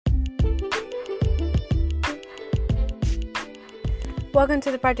Welcome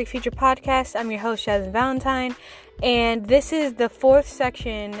to the Project Future Podcast. I'm your host, Jasmine Valentine, and this is the fourth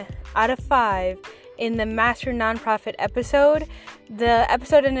section out of 5 in the Master Nonprofit episode. The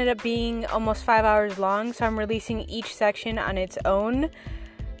episode ended up being almost 5 hours long, so I'm releasing each section on its own,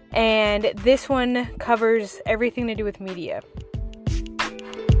 and this one covers everything to do with media.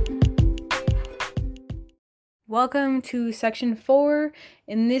 Welcome to section 4.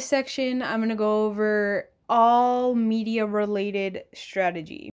 In this section, I'm going to go over all media related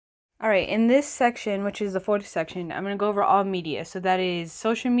strategy. Alright, in this section, which is the fourth section, I'm going to go over all media. So that is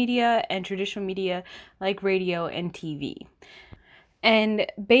social media and traditional media like radio and TV. And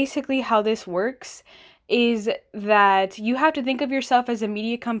basically how this works is that you have to think of yourself as a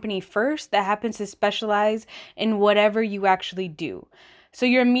media company first that happens to specialize in whatever you actually do. So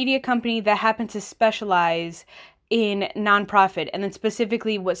you're a media company that happens to specialize in nonprofit, and then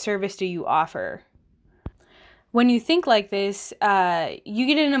specifically what service do you offer? When you think like this, you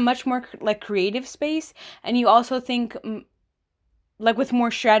get in a much more creative space, and you also think with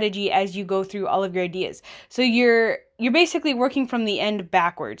more strategy as you go through all of your ideas. So you're basically working from the end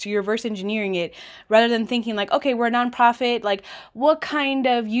backwards. So you're reverse engineering it rather than thinking okay, we're a nonprofit, what kind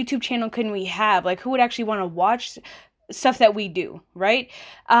of YouTube channel can we have? Who would actually want to watch stuff that we do, right?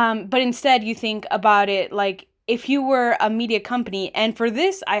 But instead you think about it if you were a media company, and for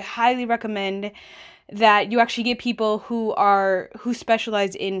this I highly recommend that you actually get people who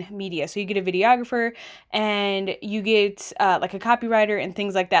specialize in media. So you get a videographer and you get a copywriter and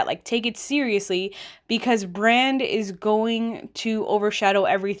things like that. Take it seriously, because brand is going to overshadow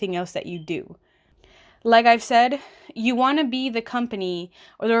everything else that you do. Like I've said, you want to be the company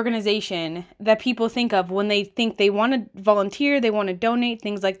or the organization that people think of when they think they want to volunteer, they want to donate,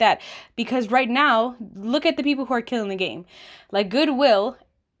 things like that. Because right now, look at the people who are killing the game. Goodwill.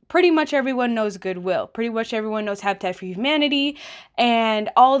 Pretty much everyone knows Goodwill. Pretty much everyone knows Habitat for Humanity and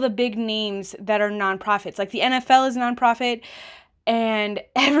all the big names that are nonprofits. The NFL is a nonprofit, and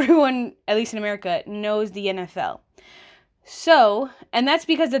everyone, at least in America, knows the NFL. So, and that's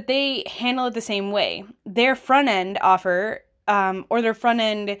because that they handle it the same way. Their front end offer, or their front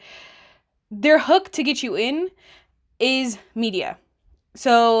end, their hook to get you in is media.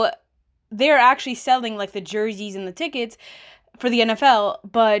 So they're actually selling the jerseys and the tickets for the NFL,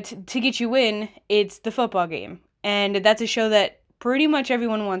 but to get you in, it's the football game. And that's a show that pretty much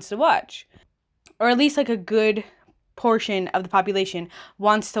everyone wants to watch. Or at least a good portion of the population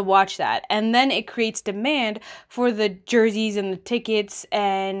wants to watch that. And then it creates demand for the jerseys and the tickets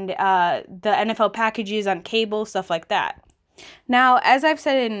and the NFL packages on cable, stuff like that. Now, as I've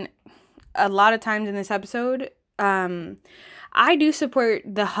said in a lot of times in this episode, I do support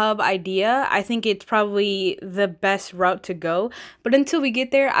the hub idea. I think it's probably the best route to go. But until we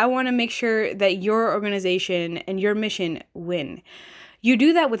get there, I want to make sure that your organization and your mission win. You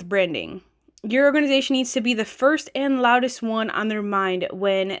do that with branding. Your organization needs to be the first and loudest one on their mind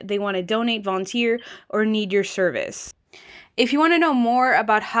when they want to donate, volunteer, or need your service. If you want to know more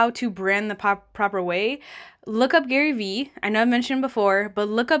about how to brand the proper way, look up Gary Vee. I know I've mentioned him before, but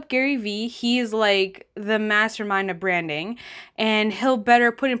look up Gary Vee. He is the mastermind of branding, and he'll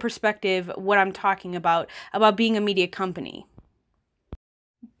better put in perspective what I'm talking about being a media company.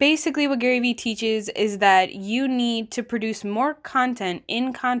 Basically, what Gary Vee teaches is that you need to produce more content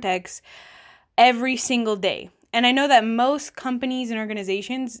in context every single day. And I know that most companies and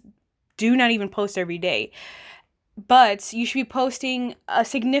organizations do not even post every day. But you should be posting a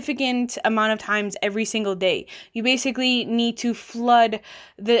significant amount of times every single day. You basically need to flood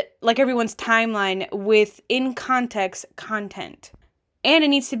everyone's timeline with in-context content. And it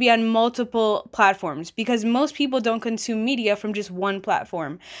needs to be on multiple platforms, because most people don't consume media from just one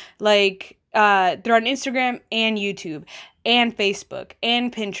platform. They're on Instagram and YouTube and Facebook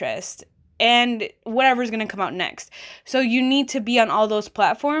and Pinterest and whatever's going to come out next. So you need to be on all those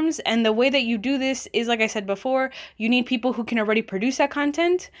platforms. And the way that you do this is, like I said before, you need people who can already produce that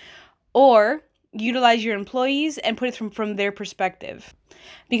content, or utilize your employees and put it from their perspective.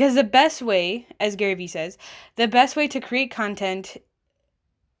 Because the best way, as Gary Vee says, the best way to create content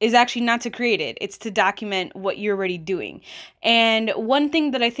is actually not to create it. It's to document what you're already doing. And one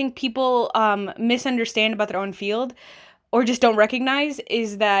thing that I think people misunderstand about their own field, or just don't recognize,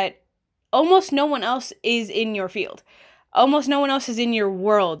 is that almost no one else is in your field. Almost no one else is in your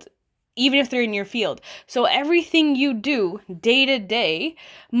world, even if they're in your field. So everything you do day to day,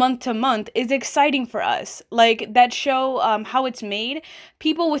 month to month, is exciting for us. That show, How It's Made,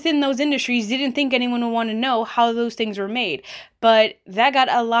 people within those industries didn't think anyone would want to know how those things were made. But that got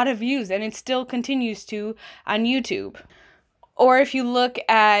a lot of views, and it still continues to on YouTube. Or if you look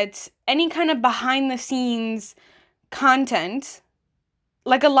at any kind of behind the scenes content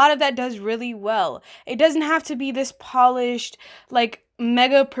like a lot of that does really well. It doesn't have to be this polished, like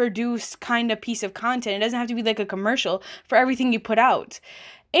mega produced kind of piece of content. It doesn't have to be like a commercial for everything you put out.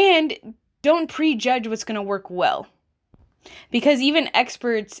 And don't prejudge what's going to work well. Because even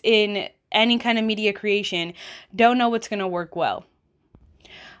experts in any kind of media creation don't know what's going to work well.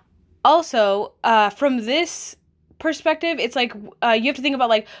 Also, from this perspective, it's like you have to think about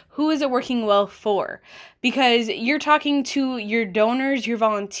like who is it working well for, because you're talking to your donors, your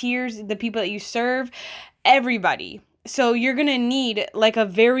volunteers, the people that you serve, everybody. So you're gonna need like a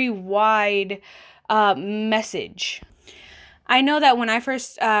very wide message. I know that when I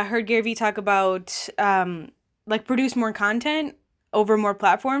first heard Gary Vee talk about like produce more content over more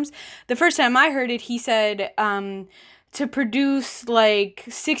platforms, the first time I heard it, he said to produce like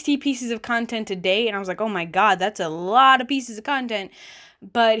 60 pieces of content a day. And I was like, oh my God, that's a lot of pieces of content.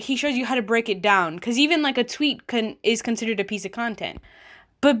 But he shows you how to break it down, because even like a tweet is considered a piece of content.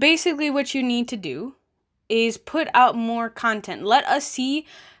 But basically what you need to do is put out more content. Let us see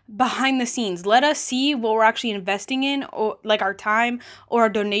behind the scenes. Let us see what we're actually investing in, or like our time or our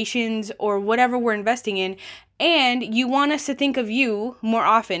donations or whatever we're investing in. And you want us to think of you more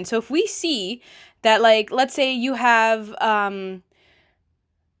often. So if we see that, like, let's say you have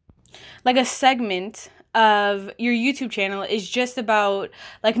like a segment of your YouTube channel is just about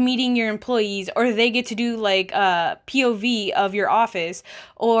like meeting your employees, or they get to do like a POV of your office,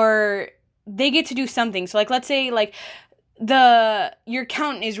 or they get to do something. So like, let's say like your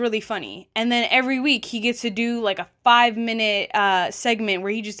accountant is really funny, and then every week he gets to do like a 5-minute segment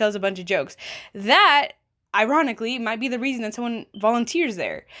where he just tells a bunch of jokes. That ironically might be the reason that someone volunteers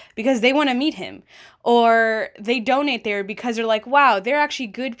there, because they want to meet him, or they donate there because they're like, wow, they're actually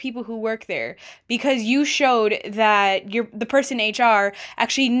good people who work there, because you showed that the person in HR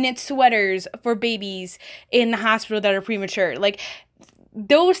actually knits sweaters for babies in the hospital that are premature. Like,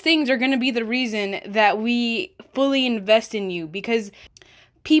 those things are going to be the reason that we fully invest in you, because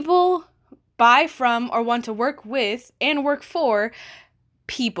people buy from or want to work with and work for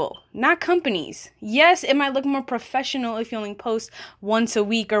people, not companies. Yes, it might look more professional if you only post once a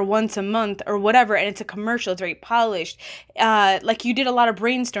week or once a month or whatever, and it's a commercial, it's very polished, like you did a lot of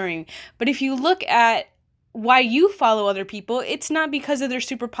brainstorming. But if you look at why you follow other people, it's not because of their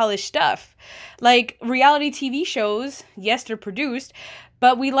super polished stuff. Like reality TV shows, yes, they're produced,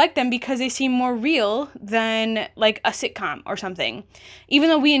 but we like them because they seem more real than like a sitcom or something. Even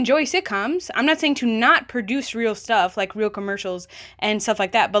though we enjoy sitcoms, I'm not saying to not produce real stuff, like real commercials and stuff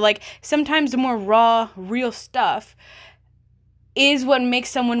like that, but like sometimes the more raw, real stuff is what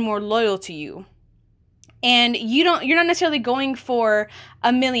makes someone more loyal to you. And you're not necessarily going for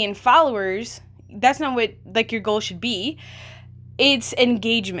 1 million followers. That's not what like your goal should be. It's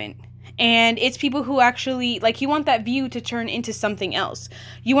engagement. And it's people who actually, like, you want that view to turn into something else.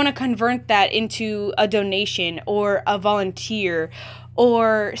 You want to convert that into a donation or a volunteer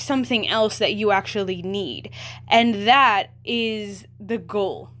or something else that you actually need. And that is the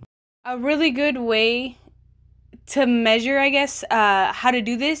goal. A really good way to measure, I guess, how to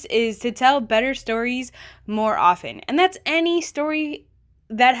do this is to tell better stories more often. And that's any story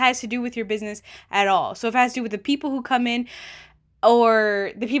that has to do with your business at all. So if it has to do with the people who come in,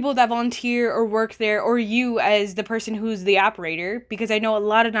 or the people that volunteer or work there, or you as the person who's the operator, because I know a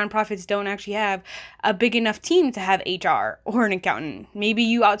lot of nonprofits don't actually have a big enough team to have HR or an accountant. Maybe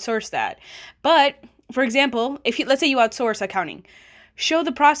you outsource that. But for example, let's say you outsource accounting, show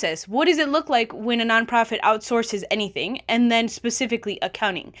the process. What does it look like when a nonprofit outsources anything, and then specifically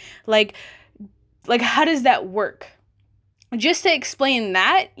accounting? Like how does that work? Just to explain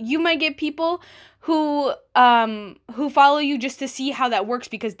that, you might get people who follow you just to see how that works,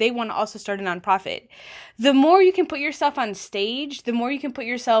 because they want to also start a nonprofit. The more you can put yourself on stage, the more you can put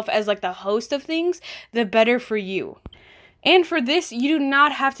yourself as like the host of things, the better for you. And for this, you do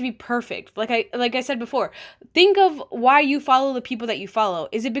not have to be perfect. Like I said before, think of why you follow the people that you follow.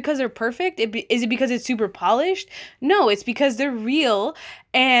 Is it because they're perfect? Is it because it's super polished? No, it's because they're real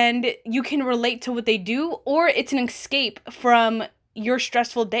and you can relate to what they do, or it's an escape from your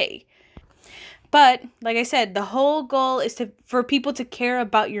stressful day. But like I said, the whole goal is for people to care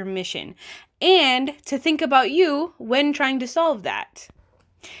about your mission and to think about you when trying to solve that.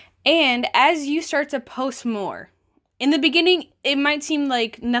 And as you start to post more, in the beginning, it might seem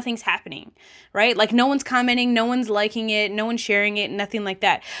like nothing's happening, right? Like no one's commenting, no one's liking it, no one's sharing it, nothing like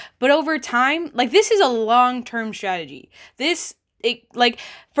that. But over time, like this is a long-term strategy. Like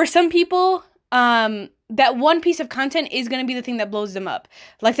for some people, that one piece of content is going to be the thing that blows them up.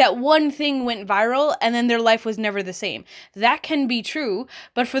 Like that one thing went viral and then their life was never the same. That can be true,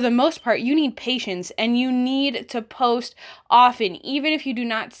 but for the most part, you need patience and you need to post often, even if you do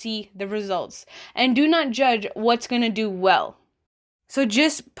not see the results. And do not judge what's going to do well. So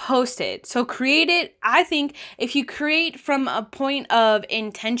just post it. So create it. I think if you create from a point of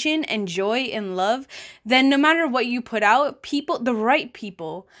intention and joy and love, then no matter what you put out, the right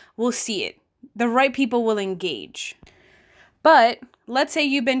people will see it. The right people will engage. But let's say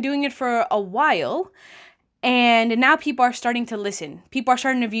you've been doing it for a while and now people are starting to listen. People are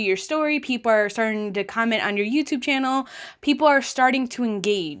starting to view your story. People are starting to comment on your YouTube channel. People are starting to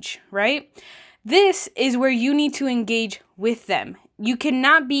engage, right? This is where you need to engage with them. You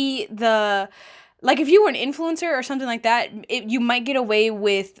cannot be like if you were an influencer or something like that, you might get away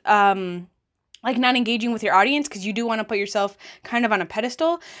with like not engaging with your audience because you do want to put yourself kind of on a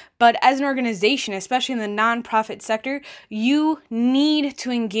pedestal. But as an organization, especially in the nonprofit sector, you need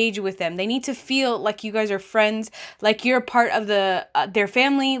to engage with them. They need to feel like you guys are friends, like you're a part of their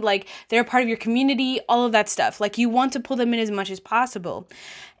family, like they're a part of your community, all of that stuff. Like you want to pull them in as much as possible.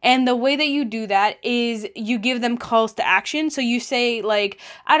 And the way that you do that is you give them calls to action. So you say like,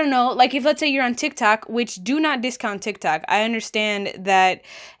 I don't know, like if let's say you're on TikTok, which do not discount TikTok. I understand that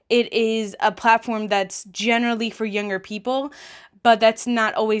it is a platform that's generally for younger people, but that's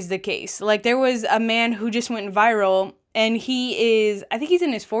not always the case. Like there was a man who just went viral and I think he's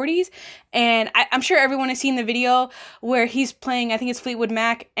in his 40s. And I'm sure everyone has seen the video where he's playing, I think it's Fleetwood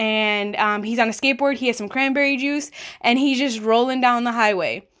Mac, and he's on a skateboard. He has some cranberry juice and he's just rolling down the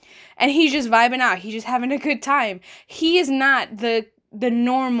highway. And he's just vibing out. He's just having a good time. He is not the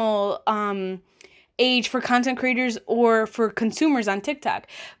normal age for content creators or for consumers on TikTok.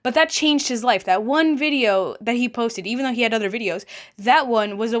 But that changed his life. That one video that he posted, even though he had other videos, that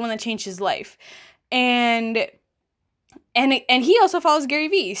one was the one that changed his life. And he also follows Gary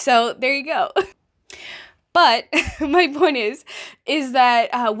Vee. So there you go. But my point is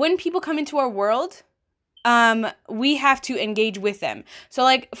that when people come into our world, we have to engage with them. So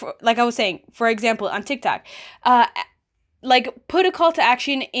like I was saying, for example, on TikTok, like put a call to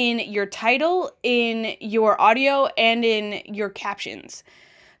action in your title, in your audio, and in your captions.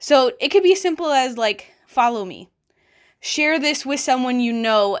 So it could be as simple as like, follow me. Share this with someone you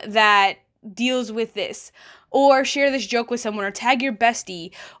know that deals with this. Or share this joke with someone, or tag your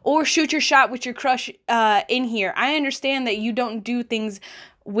bestie, or shoot your shot with your crush in here. I understand that you don't do things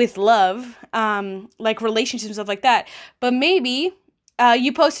with love, like relationships and stuff like that. But maybe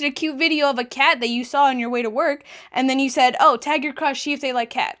you posted a cute video of a cat that you saw on your way to work, and then you said, oh, tag your crush, see if they like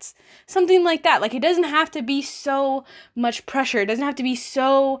cats. Something like that. Like, it doesn't have to be so much pressure. It doesn't have to be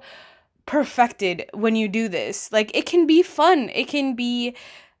so perfected when you do this. Like, it can be fun. It can be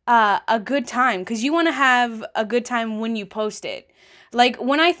a good time, because you want to have a good time when you post it. Like,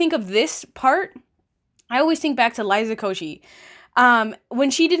 when I think of this part, I always think back to Liza Koshy.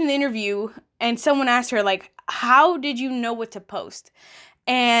 When she did an interview and someone asked her, like, how did you know what to post?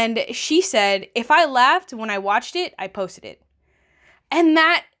 And she said, if I laughed when I watched it, I posted it. And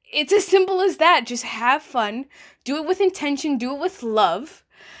it's as simple as that. Just have fun, do it with intention, do it with love,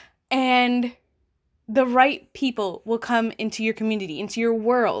 and the right people will come into your community, into your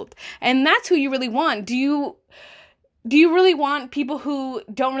world. And that's who you really want. Do you really want people who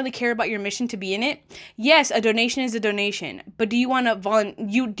don't really care about your mission to be in it? Yes, a donation is a donation. But do you want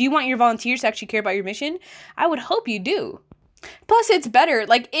your volunteers to actually care about your mission? I would hope you do. Plus, it's better.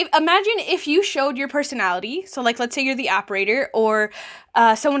 Like, imagine if you showed your personality. So, like, let's say you're the operator or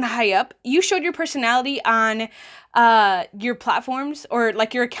someone high up. You showed your personality on your platforms, or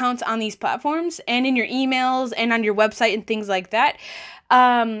like your accounts on these platforms, and in your emails and on your website and things like that.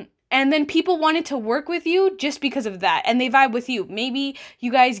 And then people wanted to work with you just because of that, and they vibe with you. Maybe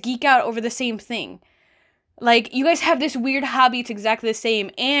you guys geek out over the same thing. Like, you guys have this weird hobby, it's exactly the same,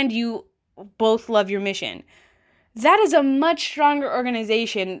 and you both love your mission. That is a much stronger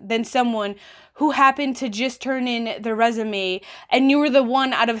organization than someone who happened to just turn in their resume and you were the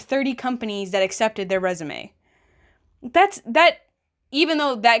one out of 30 companies that accepted their resume. Even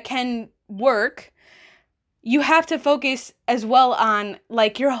though that can work, you have to focus as well on,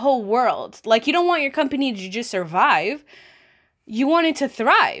 like, your whole world. Like, you don't want your company to just survive. You want it to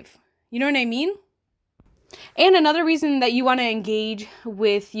thrive. You know what I mean? And another reason that you want to engage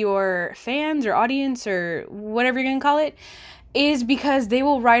with your fans or audience or whatever you're going to call it is because they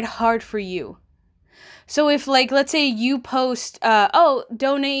will ride hard for you. So if, like, let's say you post,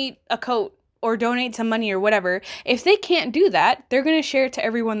 donate a coat or donate some money or whatever, if they can't do that, they're going to share it to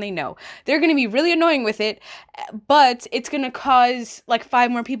everyone they know. They're going to be really annoying with it, but it's going to cause like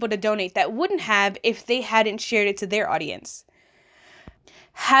 5 more people to donate that wouldn't have if they hadn't shared it to their audience.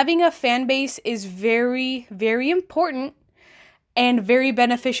 Having a fan base is very, very important and very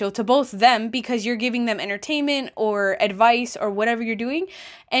beneficial to both them, because you're giving them entertainment or advice or whatever you're doing,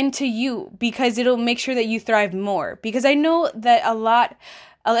 and to you, because it'll make sure that you thrive more. Because I know that a lot,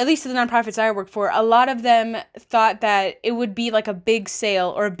 at least the nonprofits I work for, a lot of them thought that it would be like a big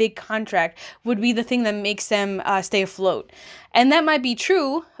sale or a big contract would be the thing that makes them stay afloat. And that might be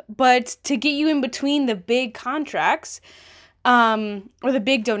true, but to get you in between the big contracts or the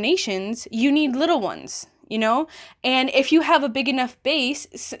big donations, you need little ones. You know, and if you have a big enough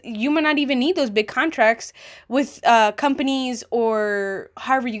base, you might not even need those big contracts with companies or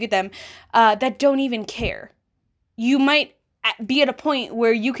however you get them that don't even care. You might be at a point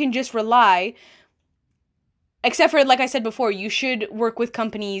where you can just rely, except for, like I said before, you should work with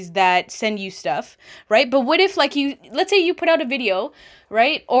companies that send you stuff, right? But what if, like, let's say you put out a video,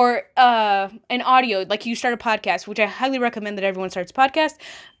 right? Or an audio, like you start a podcast, which I highly recommend that everyone starts a podcast,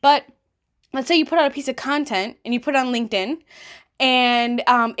 but let's say you put out a piece of content and you put it on LinkedIn, and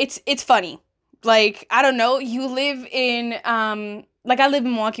it's funny. Like, I don't know, you live in, like I live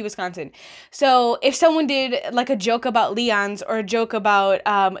in Milwaukee, Wisconsin. So if someone did like a joke about Leon's or a joke about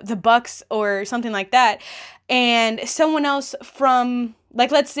the Bucks or something like that, and someone else from,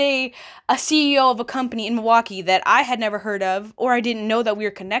 like, let's say a CEO of a company in Milwaukee that I had never heard of, or I didn't know that we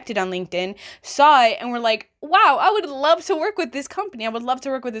were connected on LinkedIn, saw it and were like, wow, I would love to work with this company. I would love to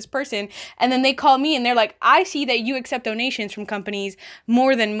work with this person. And then they call me and they're like, I see that you accept donations from companies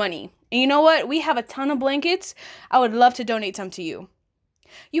more than money. And you know what? We have a ton of blankets. I would love to donate some to you.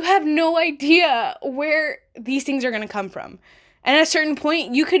 You have no idea where these things are going to come from. And at a certain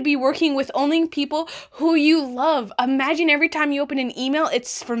point, you could be working with only people who you love. Imagine every time you open an email,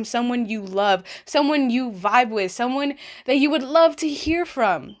 it's from someone you love, someone you vibe with, someone that you would love to hear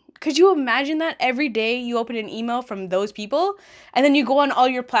from. Could you imagine that every day you open an email from those people, and then you go on all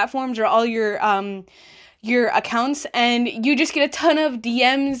your platforms or all your accounts, and you just get a ton of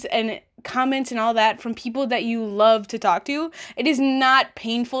DMs and comments and all that from people that you love to talk to? It is not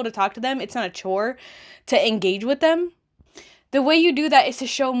painful to talk to them. It's not a chore to engage with them. The way you do that is to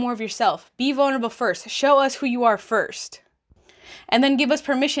show more of yourself. Be vulnerable first. Show us who you are first. And then give us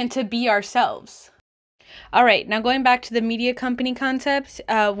permission to be ourselves. All right, now going back to the media company concept,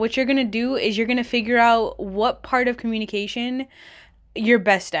 what you're going to do is you're going to figure out what part of communication you're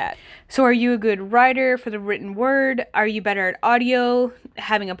best at. So are you a good writer for the written word? Are you better at audio,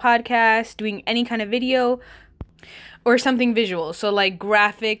 having a podcast, doing any kind of video? Or something visual, so like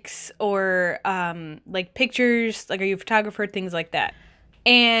graphics or like pictures, like are you a photographer, things like that.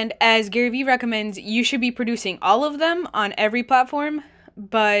 And as Gary Vee recommends, you should be producing all of them on every platform,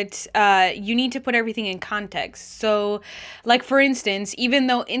 but you need to put everything in context. So like, for instance, even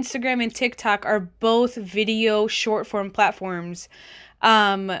though Instagram and TikTok are both video short form platforms,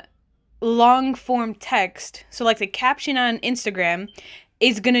 long form text, so like the caption on Instagram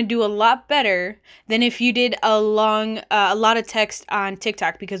is going to do a lot better than if you did a lot of text on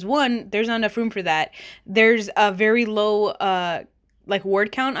TikTok, because one, there's not enough room for that. There's a very low like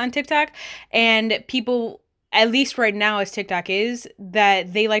word count on TikTok, and people, at least right now as TikTok is,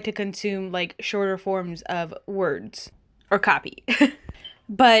 that they like to consume like shorter forms of words or copy.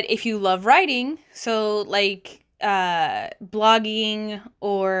 But if you love writing, so like blogging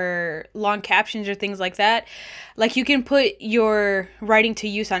or long captions or things like that, like you can put your writing to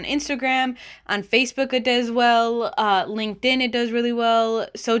use on Instagram, on Facebook it does well, LinkedIn it does really well.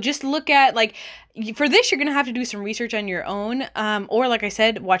 So just look at, like, for this you're gonna have to do some research on your own, or like I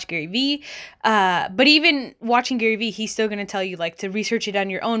said, watch Gary Vee, but even watching Gary Vee, he's still gonna tell you like to research it on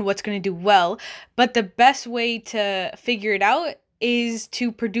your own, what's gonna do well. But the best way to figure it out is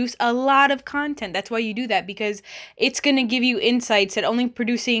to produce a lot of content. That's why you do that, because it's going to give you insights that only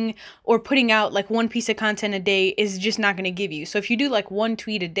producing or putting out like one piece of content a day is just not going to give you. So if you do like one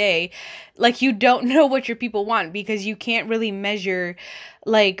tweet a day, like you don't know what your people want, because you can't really measure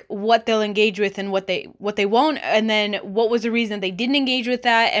like what they'll engage with and what they won't, and then what was the reason they didn't engage with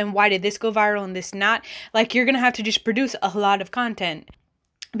that, and why did this go viral and this not. Like, you're going to have to just produce a lot of content,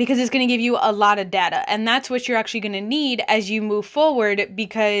 because it's going to give you a lot of data. And that's what you're actually going to need as you move forward,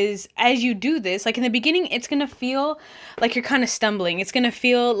 because as you do this, like in the beginning, it's going to feel like you're kind of stumbling. It's going to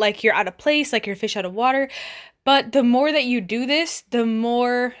feel like you're out of place, like you're a fish out of water. But the more that you do this, the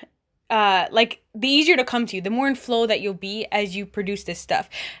more like the easier to come to you, the more in flow that you'll be as you produce this stuff.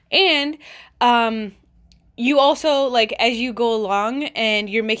 And you also, like, as you go along and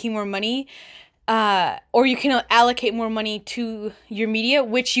you're making more money, or you can allocate more money to your media,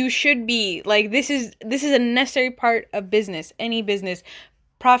 which you should be. Like, this is a necessary part of business. Any business,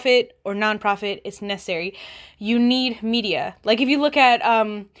 profit or non-profit, it's necessary. You need media. Like, if you look at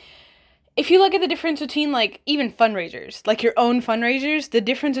the difference between, like, even fundraisers, like your own fundraisers, the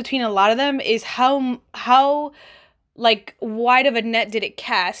difference between a lot of them is how like wide of a net did it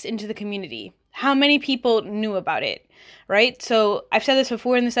cast into the community? How many people knew about it, right? So I've said this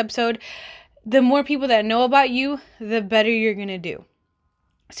before in this episode, the more people that know about you, the better you're going to do.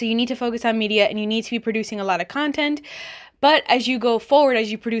 So you need to focus on media, and you need to be producing a lot of content. But as you go forward,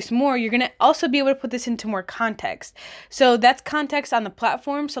 as you produce more, you're going to also be able to put this into more context. So that's context on the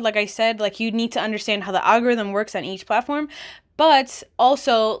platform. So like I said, like, you need to understand how the algorithm works on each platform. But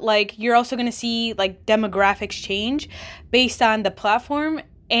also, like, you're also going to see, like, demographics change based on the platform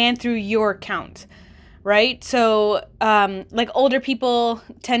and through your account, right? So, like, older people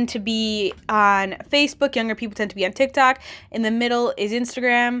tend to be on Facebook, younger people tend to be on TikTok. In the middle is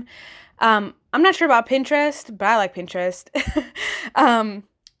Instagram. I'm not sure about Pinterest, but I like Pinterest.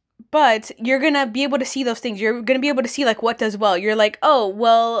 But you're going to be able to see those things. You're going to be able to see, like, what does well. You're like, oh,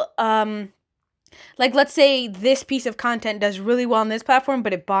 well, like, let's say this piece of content does really well on this platform,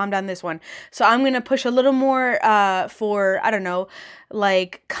 but it bombed on this one. So I'm going to push a little more for, I don't know,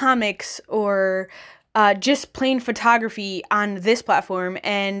 like comics or just plain photography on this platform.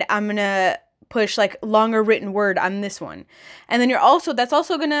 And I'm going to push, like, longer written word on this one. And then that's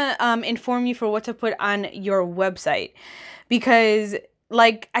also going to inform you for what to put on your website. Because,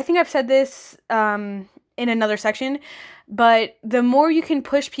 like, I think I've said this in another section, but the more you can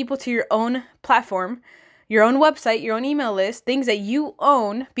push people to your own platform, your own website, your own email list, things that you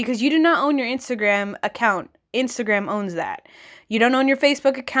own, because you do not own your Instagram account. Instagram owns that. You don't own your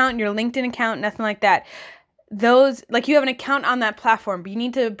Facebook account, your LinkedIn account, nothing like that. Those, like, you have an account on that platform, but you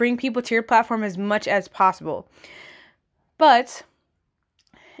need to bring people to your platform as much as possible. But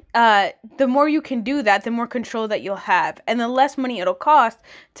the more you can do that, the more control that you'll have, and the less money it'll cost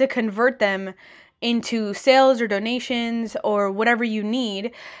to convert them into sales or donations or whatever you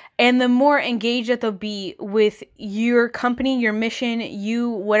need, and the more engaged that they'll be with your company, your mission,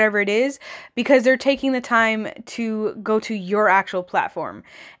 you, whatever it is, because they're taking the time to go to your actual platform.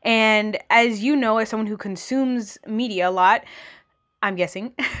 And as you know, as someone who consumes media a lot, I'm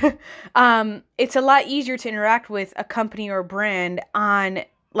guessing, it's a lot easier to interact with a company or brand on,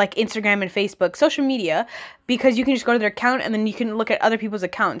 like, Instagram and Facebook, social media, because you can just go to their account and then you can look at other people's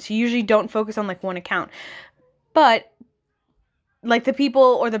accounts. You usually don't focus on, like, one account. But, like, the people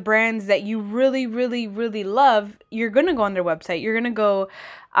or the brands that you really, really, really love, you're going to go on their website. You're going to go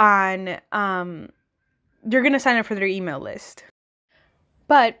on, you're going to sign up for their email list.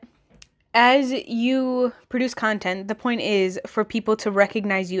 But as you produce content, the point is for people to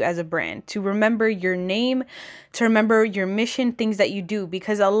recognize you as a brand, to remember your name, to remember your mission, things that you do.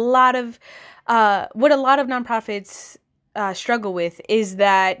 Because what a lot of nonprofits struggle with is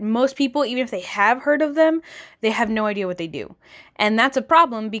that most people, even if they have heard of them, they have no idea what they do. And that's a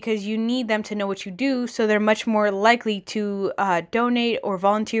problem, because you need them to know what you do, so they're much more likely to donate or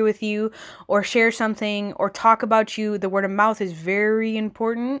volunteer with you or share something or talk about you. The word of mouth is very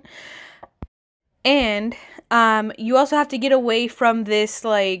important. And you also have to get away from this,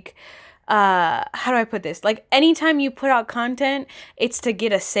 like, how do I put this? Like, anytime you put out content, it's to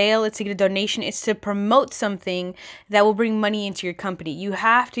get a sale, it's to get a donation, it's to promote something that will bring money into your company. You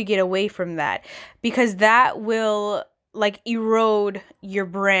have to get away from that, because that will, like, erode your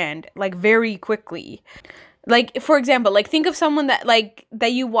brand, like, very quickly. Like, for example, like, think of someone that, like,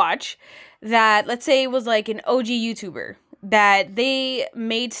 that you watch that, let's say it was, like, an OG YouTuber, that they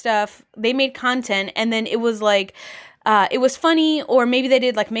made content, and then it was, like, it was funny, or maybe they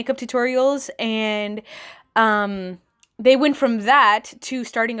did, like, makeup tutorials, and they went from that to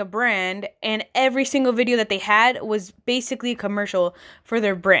starting a brand, and every single video that they had was basically a commercial for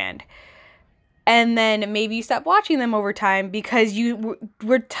their brand. And then maybe you stop watching them over time because you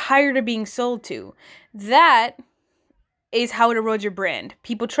were tired of being sold to. That is how it erodes your brand.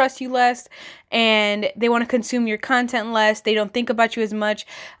 People trust you less, and they want to consume your content less. They don't think about you as much.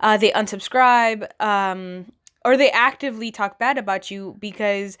 They unsubscribe, or they actively talk bad about you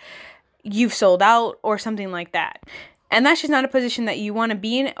because you've sold out or something like that. And that's just not a position that you want to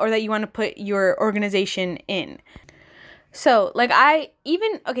be in, or that you want to put your organization in. So, like,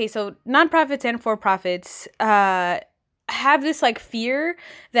 so nonprofits and for-profits have this, like, fear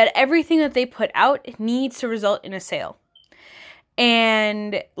that everything that they put out needs to result in a sale.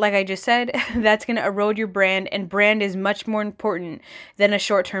 And like I just said, that's going to erode your brand, and brand is much more important than a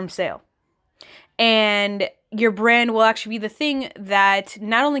short-term sale. And your brand will actually be the thing that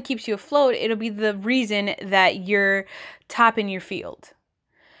not only keeps you afloat, it'll be the reason that you're top in your field.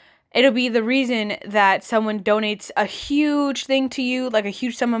 It'll be the reason that someone donates a huge thing to you, like a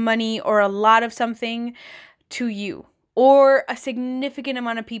huge sum of money or a lot of something to you, or a significant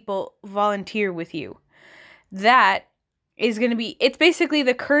amount of people volunteer with you. That is going to be, it's basically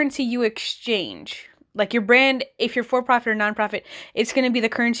the currency you exchange. Like your brand, if you're for-profit or non-profit, it's going to be the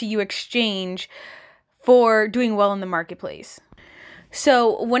currency you exchange for doing well in the marketplace.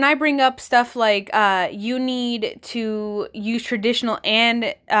 So when I bring up stuff like you need to use traditional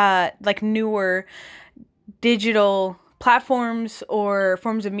and like newer digital platforms or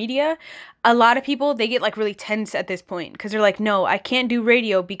forms of media, a lot of people, they get like really tense at this point because they're like, no, I can't do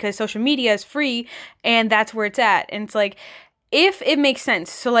radio because social media is free and that's where it's at. And it's like, if it makes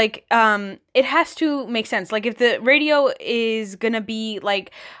sense. So like it has to make sense. Like if the radio is gonna be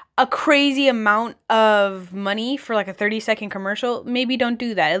like a crazy amount of money for like a 30-second commercial, maybe don't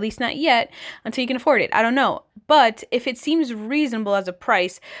do that, at least not yet, until you can afford it. I don't know. But if it seems reasonable as a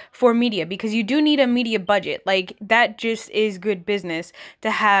price for media, because you do need a media budget, like that just is good business to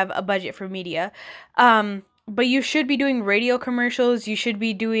have a budget for media. But you should be doing radio commercials. You should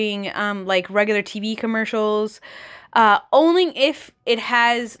be doing like regular TV commercials, only if it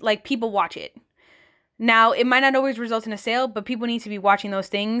has like people watch it. Now, it might not always result in a sale, but people need to be watching those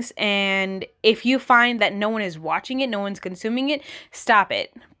things. And if you find that no one is watching it, no one's consuming it, stop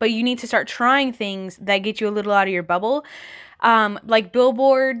it. But you need to start trying things that get you a little out of your bubble. Like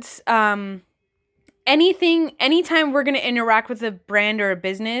billboards, anytime we're going to interact with a brand or a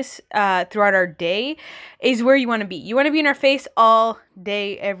business throughout our day is where you want to be. You want to be in our face all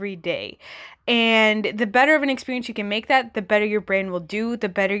day, every day. And the better of an experience you can make that, the better your brand will do, the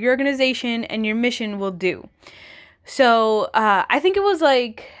better your organization and your mission will do. So I think it was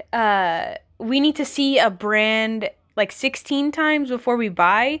like we need to see a brand like 16 times before we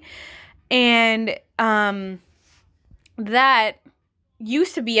buy. And that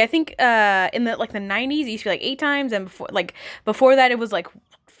used to be, I think in the 90s, it used to be like 8 times. And before that, it was like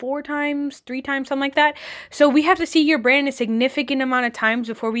 4 times, 3 times, something like that. So we have to see your brand a significant amount of times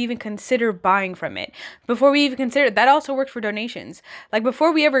before we even consider buying from it. Before we even consider, that also works for donations. Like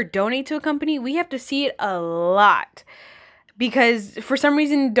before we ever donate to a company, we have to see it a lot. Because for some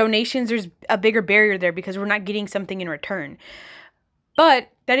reason, donations, there's a bigger barrier there because we're not getting something in return. But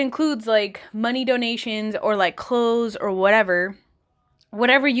that includes like money donations or like clothes or whatever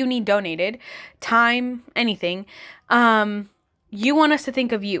you need donated, time, anything. You want us to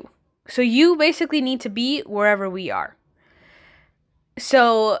think of you. So you basically need to be wherever we are.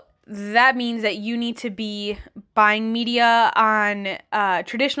 So that means that you need to be buying media on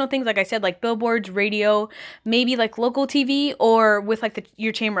traditional things, like I said, like billboards, radio, maybe like local TV or with like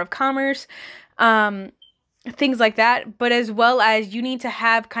your Chamber of Commerce, things like that. But as well as you need to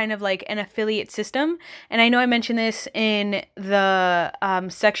have kind of like an affiliate system. And I know I mentioned this in the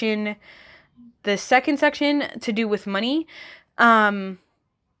section, the second section to do with money.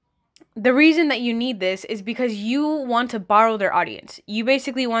 The reason that you need this is because you want to borrow their audience. You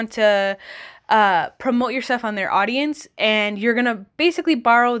basically want to promote yourself on their audience, and you're going to basically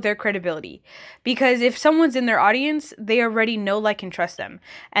borrow their credibility. Because if someone's in their audience, they already know, like, and trust them.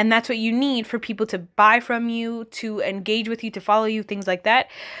 And that's what you need for people to buy from you, to engage with you, to follow you, things like that.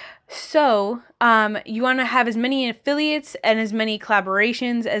 So, you want to have as many affiliates and as many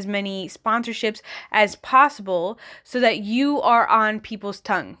collaborations, as many sponsorships as possible so that you are on people's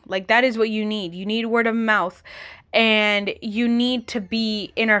tongue. Like, that is what you need. You need word of mouth, and you need to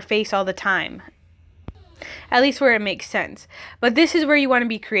be in our face all the time. At least where it makes sense. But this is where you want to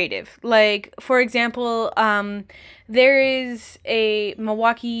be creative. Like, for example, there is a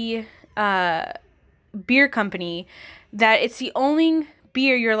Milwaukee beer company that it's the only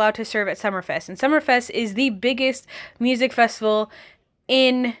beer you're allowed to serve at Summerfest. And Summerfest is the biggest music festival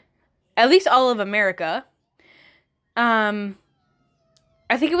in at least all of America. I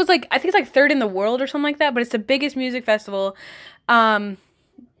think it's like third in the world or something like that, but it's the biggest music festival. Let's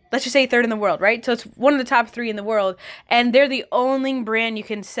just say third in the world, right? So it's one of the top 3 in the world, and they're the only brand you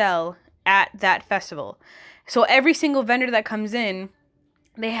can sell at that festival. So every single vendor that comes in,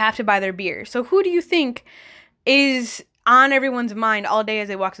 they have to buy their beer. So who do you think is on everyone's mind all day as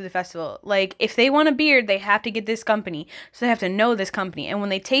they walk to the festival? Like, if they want a beer, they have to get this company. So they have to know this company. And when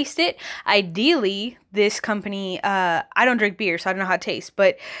they taste it, ideally, this company, I don't drink beer, so I don't know how it tastes.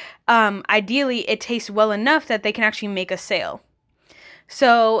 But ideally, it tastes well enough that they can actually make a sale.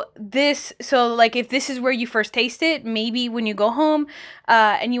 So like, if this is where you first taste it, maybe when you go home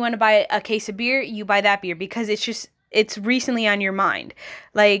and you want to buy a case of beer, you buy that beer because it's just it's recently on your mind.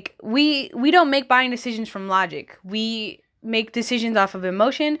 Like, we don't make buying decisions from logic. We make decisions off of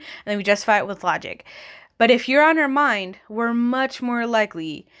emotion, and then we justify it with logic. But if you're on our mind, we're much more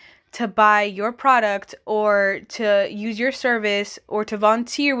likely to buy your product or to use your service or to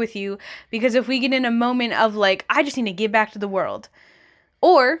volunteer with you, because if we get in a moment of like, I just need to give back to the world,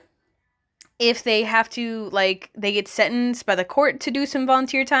 or if they have to, like, they get sentenced by the court to do some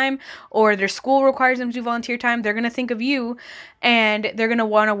volunteer time, or their school requires them to do volunteer time, they're going to think of you and they're going to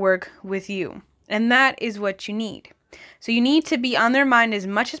want to work with you. And that is what you need. So you need to be on their mind as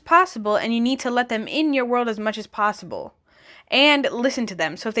much as possible, and you need to let them in your world as much as possible. And listen to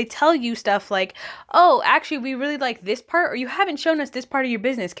them. So if they tell you stuff like, oh, actually, we really like this part, or you haven't shown us this part of your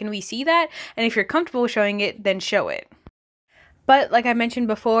business, can we see that? And if you're comfortable showing it, then show it. But like I mentioned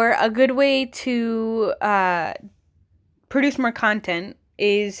before, a good way to produce more content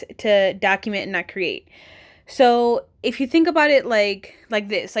is to document and not create. So if you think about it like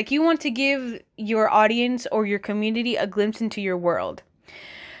this, like, you want to give your audience or your community a glimpse into your world.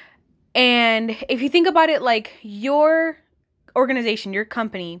 And if you think about it like your organization, your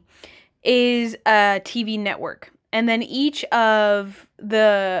company is a TV network. And then you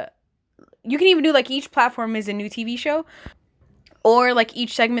can even do like each platform is a new TV show. Or like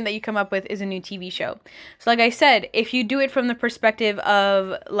each segment that you come up with is a new TV show. So like I said, if you do it from the perspective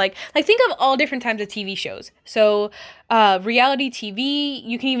of like think of all different types of TV shows. So reality TV,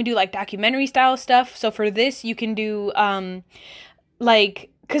 you can even do like documentary style stuff. So for this, you can do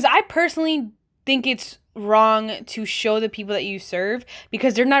because I personally think it's wrong to show the people that you serve,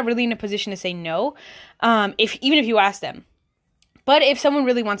 because they're not really in a position to say no, even if you ask them. But if someone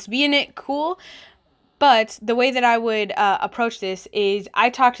really wants to be in it, cool. But the way that I would approach this is I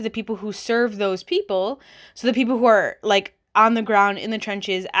talk to the people who serve those people. So the people who are like on the ground in the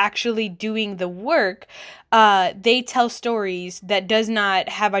trenches actually doing the work, they tell stories that does not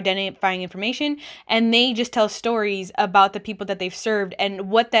have identifying information, and they just tell stories about the people that they've served and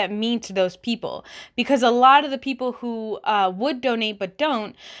what that means to those people. Because a lot of the people who would donate but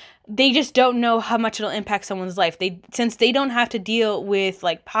don't, they just don't know how much it'll impact someone's life. Since they don't have to deal with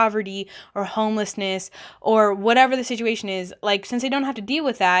like poverty or homelessness or whatever the situation is, like, since they don't have to deal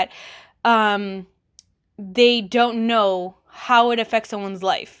with that, they don't know how it affects someone's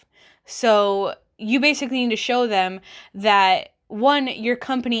life. So you basically need to show them that, one, your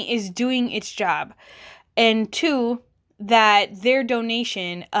company is doing its job, and two, that their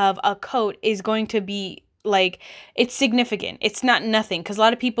donation of a coat is going to be like, it's significant. It's not nothing. Because a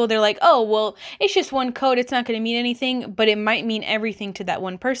lot of people, they're like, oh, well, it's just one coat, it's not going to mean anything. But it might mean everything to that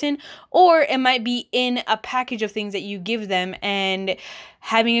one person. Or it might be in a package of things that you give them. And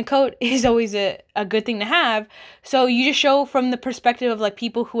having a coat is always a good thing to have. So you just show from the perspective of like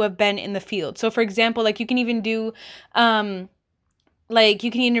people who have been in the field. So for example, like, you can even do like,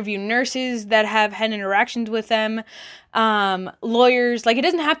 you can interview nurses that have had interactions with them, lawyers. Like, it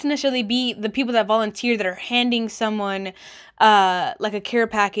doesn't have to necessarily be the people that volunteer that are handing someone like a care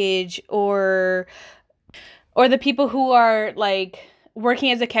package, or the people who are like working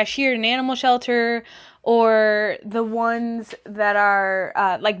as a cashier in an animal shelter, or the ones that are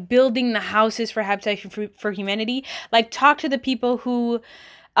like building the houses for Habitat for Humanity. Like, talk to the people who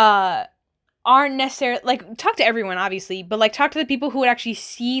aren't necessarily, like, talk to everyone obviously, but like, talk to the people who would actually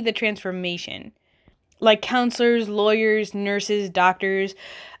see the transformation, like counselors, lawyers, nurses, doctors,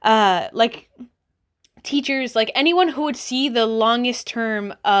 like teachers, like anyone who would see the longest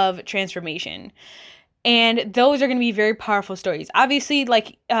term of transformation. And those are going to be very powerful stories. Obviously,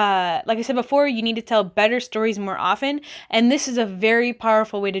 like I said before, you need to tell better stories more often, and this is a very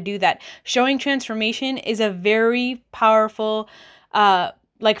powerful way to do that. Showing transformation is a very powerful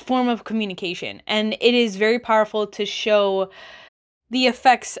like form of communication, and it is very powerful to show the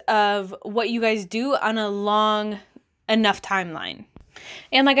effects of what you guys do on a long enough timeline.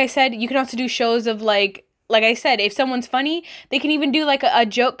 And like I said, you can also do shows of like I said, if someone's funny, they can even do like a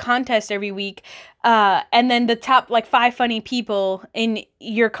joke contest every week, and then the top like 5 funny people in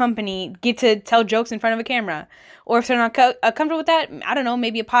your company get to tell jokes in front of a camera. Or if they're not comfortable with that, I don't know,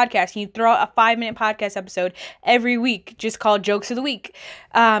 maybe a podcast. You throw out a 5-minute podcast episode every week, just called Jokes of the Week.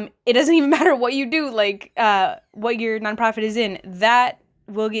 It doesn't even matter what you do, like what your nonprofit is in. That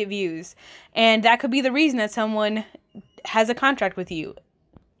will get views, and that could be the reason that someone has a contract with you,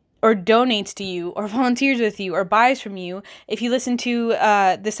 or donates to you, or volunteers with you, or buys from you. If you listen to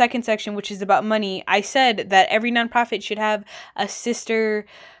the second section, which is about money, I said that every nonprofit should have a sister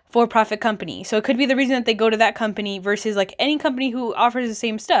for-profit company. So it could be the reason that they go to that company versus like any company who offers the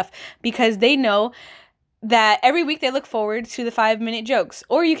same stuff, because they know that every week they look forward to the 5-minute jokes.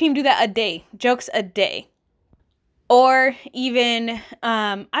 Or you can do that a day, jokes a day. Or even,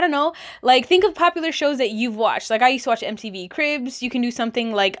 I don't know, like think of popular shows that you've watched. Like I used to watch MTV Cribs. You can do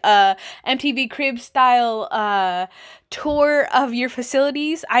something like a MTV Cribs style tour of your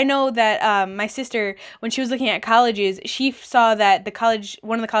facilities. I know that my sister, when she was looking at colleges, she saw that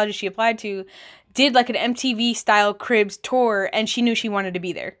one of the colleges she applied to did like an MTV style Cribs tour, and she knew she wanted to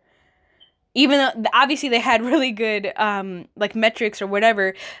be there. Even though obviously they had really good like metrics or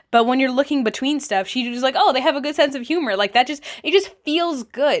whatever, but when you're looking between stuff, she was like, oh, they have a good sense of humor. Like it just feels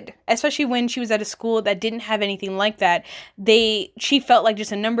good, especially when she was at a school that didn't have anything like that. She felt like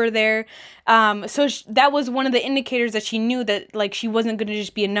just a number there. So that was one of the indicators that she knew that like she wasn't going to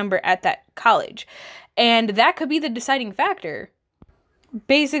just be a number at that college, and that could be the deciding factor.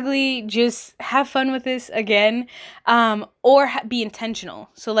 Basically, just have fun with this again, or be intentional.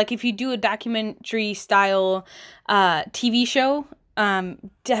 So like if you do a documentary style TV show,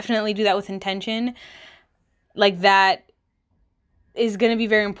 definitely do that with intention. Like that is going to be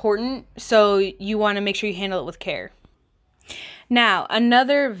very important, so you want to make sure you handle it with care. Now,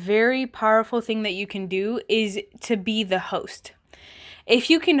 another very powerful thing that you can do is to be the host. If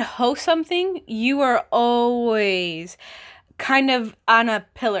you can host something, you are always kind of on a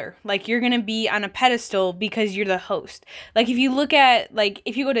pillar. Like you're gonna be on a pedestal because you're the host. Like if you look at, like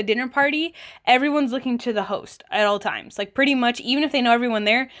if you go to a dinner party, everyone's looking to the host at all times. Like pretty much, even if they know everyone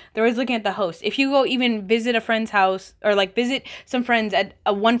there, they're always looking at the host. If you go even visit a friend's house, or like visit some friends at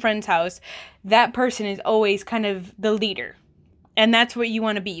one friend's house, that person is always kind of the leader. And that's what you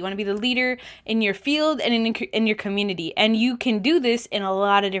want to be. You want to be the leader in your field and in your community. And you can do this in a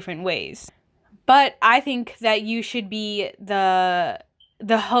lot of different ways. But I think that you should be the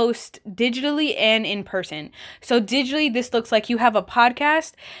host digitally and in person. So digitally, this looks like you have a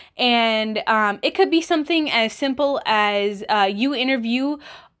podcast, and it could be something as simple as you interview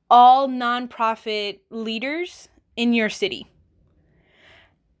all nonprofit leaders in your city.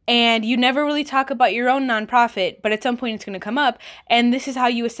 And you never really talk about your own nonprofit, but at some point it's going to come up, and this is how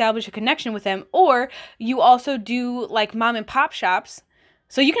you establish a connection with them. Or you also do like mom and pop shops.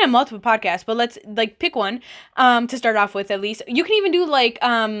 So you can have multiple podcasts, but let's like pick one to start off with at least. You can even do like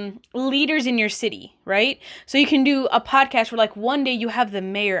leaders in your city, right? So you can do a podcast where like one day you have the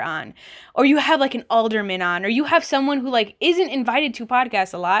mayor on, or you have like an alderman on, or you have someone who like isn't invited to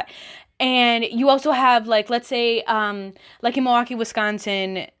podcasts a lot. And you also have like, let's say like in Milwaukee,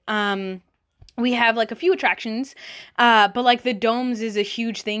 Wisconsin, we have like a few attractions, but like the domes is a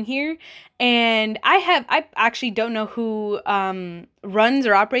huge thing here. And I actually don't know who runs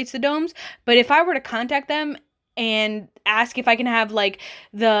or operates the domes, but if I were to contact them and ask if I can have like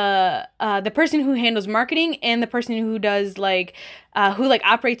the person who handles marketing and the person who does like who like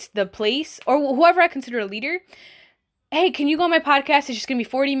operates the place, or whoever I consider a leader, hey, can you go on my podcast? It's just gonna be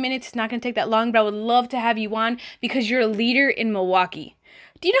 40 minutes. It's not gonna take that long, but I would love to have you on because you're a leader in Milwaukee.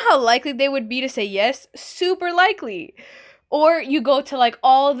 Do you know how likely they would be to say yes? Super likely. Or you go to like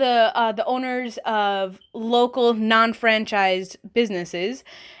all the owners of local non-franchised businesses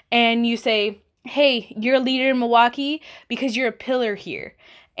and you say, hey, you're a leader in Milwaukee because you're a pillar here.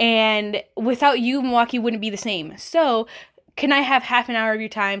 And without you, Milwaukee wouldn't be the same. So can I have half an hour of your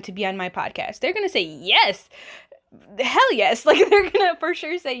time to be on my podcast? They're going to say yes. Hell yes. Like they're gonna for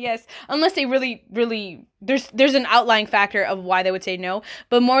sure say yes, unless they really there's an outlying factor of why they would say no.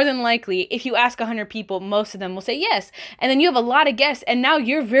 But more than likely, if you ask 100 people, most of them will say yes. And then you have a lot of guests, and now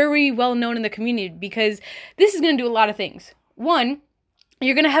you're very well known in the community because this is gonna do a lot of things. One,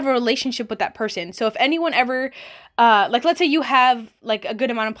 you're gonna have a relationship with that person. So if anyone ever like let's say you have like a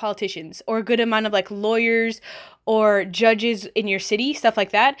good amount of politicians or a good amount of like lawyers or judges in your city, stuff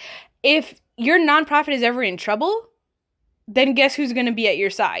like that, if your nonprofit is ever in trouble, then guess who's going to be at your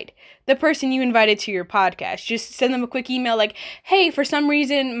side? The person you invited to your podcast. Just send them a quick email like, hey, for some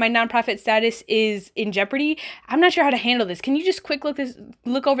reason, my nonprofit status is in jeopardy. I'm not sure how to handle this. Can you just quick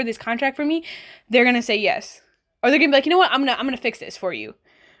look over this contract for me? They're going to say yes. Or they're going to be like, you know what? I'm going to fix this for you.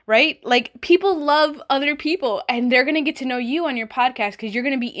 Right? Like people love other people, and they're going to get to know you on your podcast because you're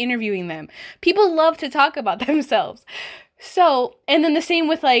going to be interviewing them. People love to talk about themselves. So, and then the same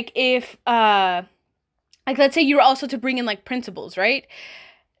with like if like let's say you were also to bring in like principals, right?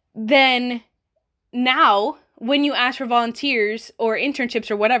 Then now when you ask for volunteers or internships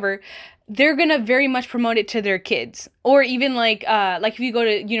or whatever, they're going to very much promote it to their kids. Or even like if you go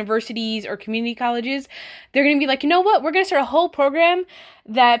to universities or community colleges, they're going to be like, you know what? We're going to start a whole program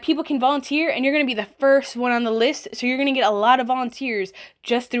that people can volunteer, and you're going to be the first one on the list. So you're going to get a lot of volunteers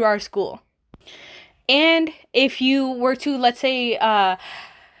just through our school. And if you were to, let's say,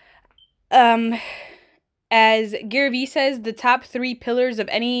 as Gary Vee says, the top 3 pillars of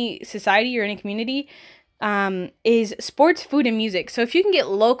any society or any community, is sports, food, and music. So if you can get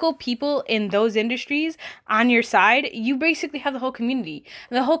local people in those industries on your side, you basically have the whole community.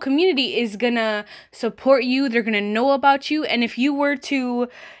 And the whole community is gonna support you. They're gonna know about you. And if you were to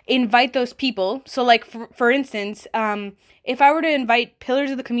invite those people, so like for instance, if I were to invite pillars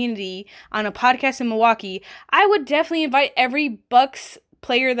of the community on a podcast in Milwaukee, I would definitely invite every Bucks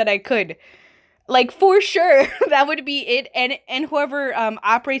player that I could. Like, for sure, that would be it. And whoever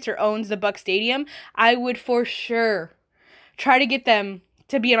operates or owns the Buck Stadium, I would for sure try to get them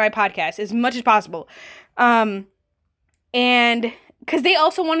to be on my podcast as much as possible. And because they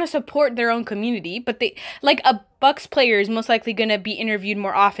also want to support their own community, but they, like, a Bucks player is most likely going to be interviewed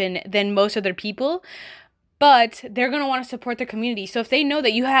more often than most other people, but they're going to want to support their community. So if they know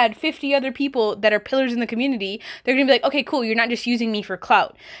that you had 50 other people that are pillars in the community, they're going to be like, okay, cool, you're not just using me for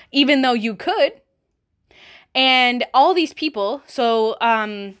clout, even though you could. And all these people, so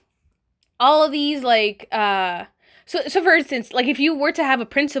all of these, like, so for instance, like, if you were to have a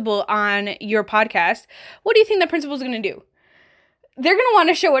principal on your podcast, what do you think that principal is going to do? They're going to want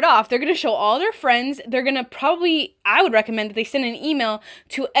to show it off. They're going to show all their friends. They're going to probably, I would recommend that they send an email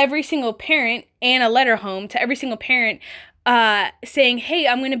to every single parent and a letter home to every single parent saying, hey,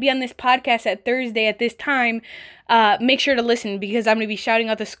 I'm going to be on this podcast at Thursday at this time. Make sure to listen because I'm going to be shouting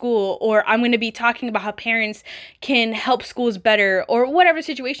out the school, or I'm going to be talking about how parents can help schools better, or whatever the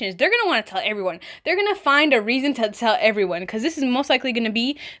situation is. They're going to want to tell everyone. They're going to find a reason to tell everyone because this is most likely going to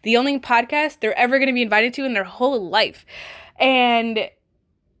be the only podcast they're ever going to be invited to in their whole life. And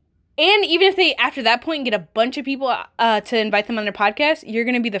even if they, after that point, get a bunch of people to invite them on their podcast, you're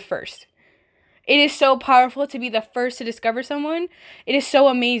going to be the first. It is so powerful to be the first to discover someone. It is so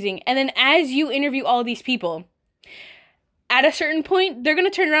amazing. And then as you interview all these people, at a certain point, they're going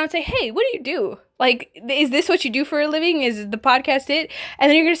to turn around and say, hey, what do you do? Like, is this what you do for a living? Is the podcast it? And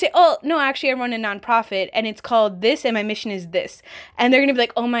then you're going to say, oh, no, actually, I run a nonprofit, and it's called this, and my mission is this. And they're going to be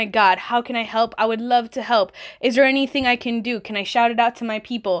like, oh, my God, how can I help? I would love to help. Is there anything I can do? Can I shout it out to my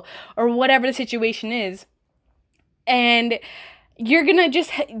people? Or whatever the situation is. And you're going to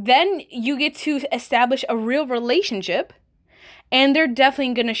just, then you get to establish a real relationship, and they're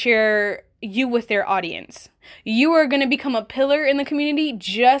definitely going to share you with their audience. You are going to become a pillar in the community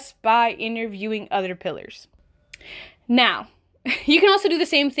just by interviewing other pillars. Now, you can also do the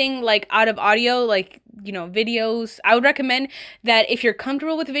same thing like out of audio, like, you know, videos. I would recommend that if you're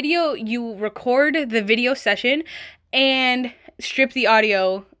comfortable with video, you record the video session and strip the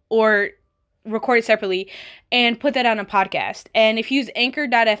audio or record it separately and put that on a podcast. And if you use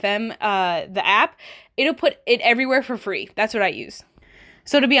Anchor.fm, the app, it'll put it everywhere for free. That's what I use.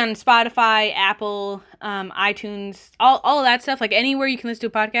 So to be on Spotify, Apple, iTunes, all of that stuff, like anywhere you can listen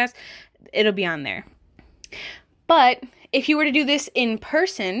to a podcast, it'll be on there. But if you were to do this in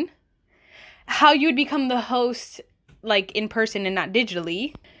person, how you would become the host, like in person and not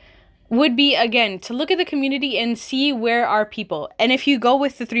digitally, would be, again, to look at the community and see where are people. And if you go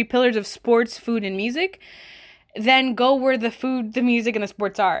with the 3 pillars of sports, food, and music, then go where the food, the music, and the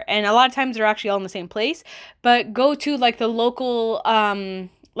sports are. And a lot of times they're actually all in the same place. But go to like the local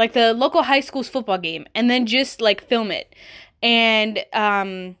high school's football game, and then just like film it, and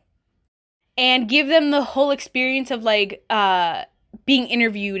give them the whole experience of like being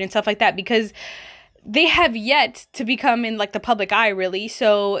interviewed and stuff like that, because they have yet to become in like the public eye, really.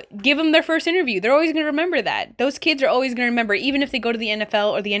 So give them their first interview. They're always going to remember that. Those kids are always going to remember, even if they go to the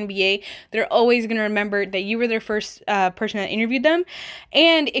NFL or the NBA, they're always going to remember that you were their first person that interviewed them.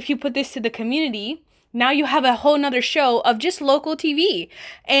 And if you put this to the community, now you have a whole nother show of just local TV,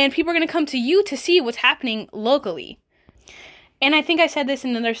 and people are going to come to you to see what's happening locally. And I think I said this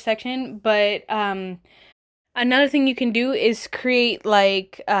in another section, but another thing you can do is create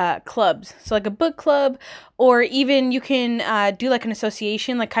like clubs. So like a book club, or even you can do like an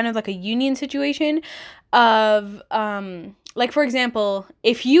association, like kind of like a union situation of like, for example,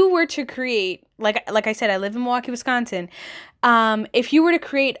 if you were to create, like I said, I live in Milwaukee, Wisconsin. If you were to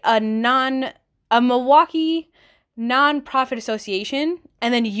create a Milwaukee nonprofit association,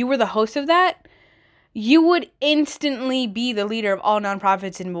 and then you were the host of that, you would instantly be the leader of all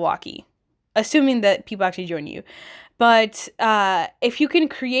nonprofits in Milwaukee, assuming that people actually join you. But if you can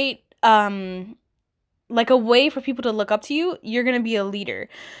create like a way for people to look up to you, you're going to be a leader.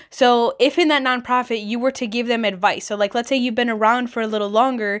 So if in that nonprofit you were to give them advice, so like let's say you've been around for a little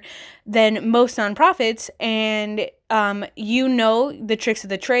longer than most nonprofits, and you know the tricks of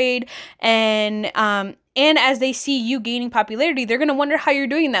the trade, and as they see you gaining popularity, they're going to wonder how you're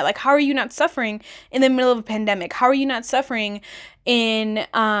doing that. Like, how are you not suffering in the middle of a pandemic? How are you not suffering in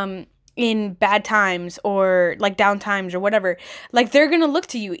bad times or like down times or whatever? Like, they're going to look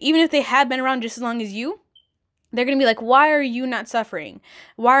to you, even if they have been around just as long as you, They're going to be like, why are you not suffering?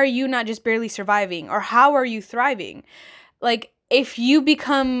 Why are you not just barely surviving? Or how are you thriving? Like, if you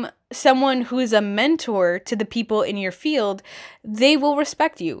become someone who is a mentor to the people in your field, they will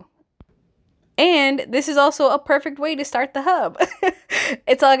respect you. And this is also a perfect way to start the hub.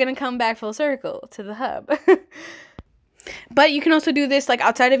 It's all going to come back full circle to the hub. But you can also do this like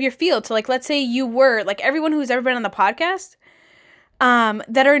outside of your field. So like, let's say you were like everyone who's ever been on the podcast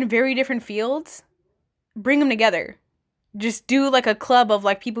that are in very different fields, bring them together. Just do like a club of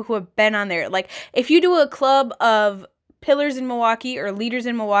like people who have been on there. Like if you do a club of pillars in Milwaukee or leaders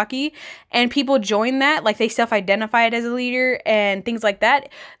in Milwaukee and people join that, like they self-identify it as a leader and things like that,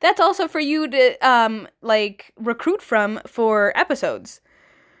 that's also for you to like recruit from for episodes.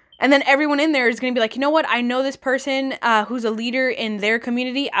 And then everyone in there is going to be like, you know what? I know this person who's a leader in their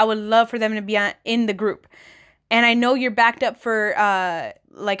community. I would love for them to be in the group. And I know you're backed up for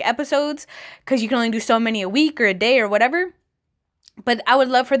like episodes because you can only do so many a week or a day or whatever. But I would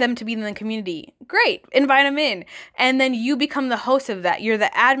love for them to be in the community. Great. Invite them in. And then you become the host of that. You're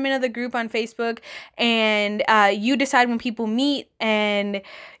the admin of the group on Facebook. And you decide when people meet. And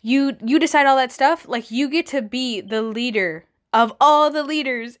you decide all that stuff. Like, you get to be the leader of all the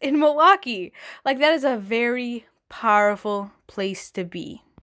leaders in Milwaukee. Like, that is a very powerful place to be.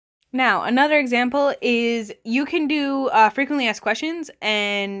 Now, another example is you can do frequently asked questions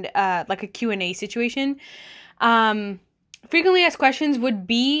and like a Q&A situation. Frequently asked questions would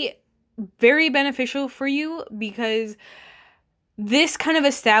be very beneficial for you because this kind of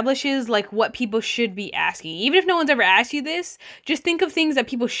establishes like what people should be asking. Even if no one's ever asked you this, just think of things that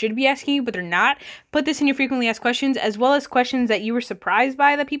people should be asking you, but they're not. Put this in your frequently asked questions, as well as questions that you were surprised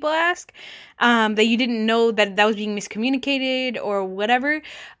by that people ask, that you didn't know that was being miscommunicated or whatever,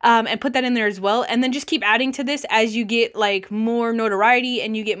 and put that in there as well. And then just keep adding to this as you get like more notoriety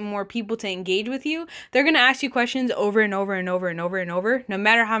and you get more people to engage with you. They're going to ask you questions over and over and over and over and over, no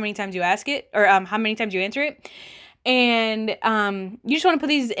matter how many times you ask it or how many times you answer it. And you just want to put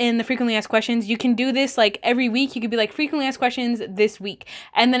these in the frequently asked questions. You can do this like every week. You could be like frequently asked questions this week.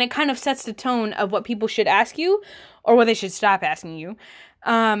 And then it kind of sets the tone of what people should ask you or what they should stop asking you.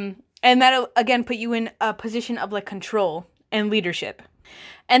 And that'll, again, put you in a position of like control and leadership.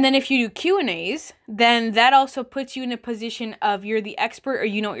 And then if you do Q&As, then that also puts you in a position of you're the expert or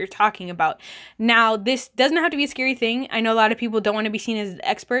you know what you're talking about. Now, this doesn't have to be a scary thing. I know a lot of people don't want to be seen as an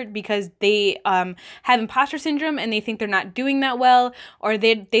expert because they have imposter syndrome and they think they're not doing that well, or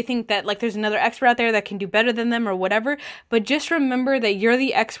they think that like there's another expert out there that can do better than them or whatever. But just remember that you're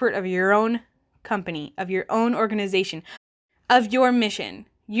the expert of your own company, of your own organization, of your mission.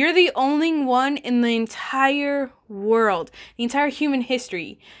 You're the only one in the entire world, the entire human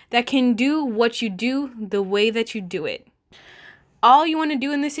history, that can do what you do the way that you do it. All you want to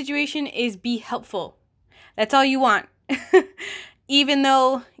do in this situation is be helpful. That's all you want. Even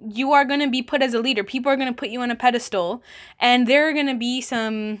though you are going to be put as a leader, people are going to put you on a pedestal, and there are going to be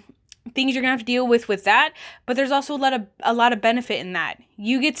some things you're going to have to deal with that, but there's also a lot of benefit in that.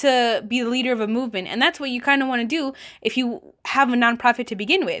 You get to be the leader of a movement, and that's what you kind of want to do if you have a nonprofit to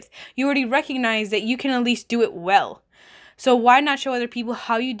begin with. You already recognize that you can at least do it well. So why not show other people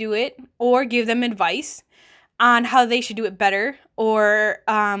how you do it, or give them advice on how they should do it better, or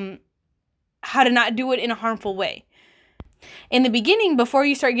how to not do it in a harmful way. In the beginning, before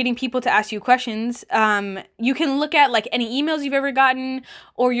you start getting people to ask you questions, you can look at like any emails you've ever gotten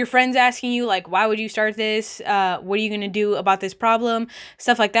or your friends asking you like, why would you start this? What are you going to do about this problem?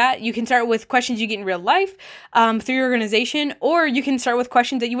 Stuff like that. You can start with questions you get in real life through your organization, or you can start with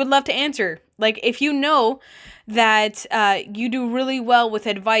questions that you would love to answer. Like if you know that you do really well with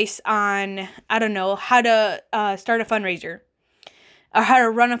advice on, I don't know, how to start a fundraiser, or how to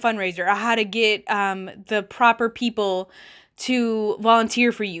run a fundraiser, or how to get the proper people to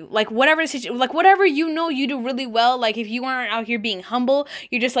volunteer for you. Like whatever you know you do really well. Like if you aren't out here being humble,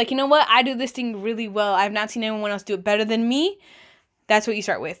 you're just like, you know what? I do this thing really well. I've not seen anyone else do it better than me. That's what you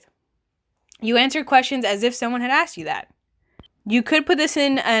start with. You answer questions as if someone had asked you that. You could put this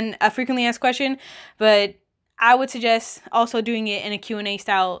in a frequently asked question, but I would suggest also doing it in a Q&A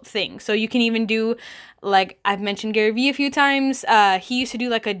style thing. So you can even do, like I've mentioned Gary Vee a few times. He used to do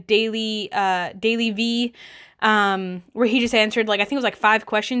like a daily V, where he just answered like, I think it was like 5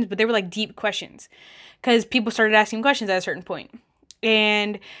 questions, but they were like deep questions because people started asking questions at a certain point.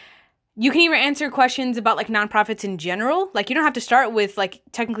 And you can even answer questions about like nonprofits in general. Like you don't have to start with like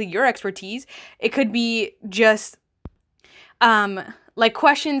technically your expertise. It could be just like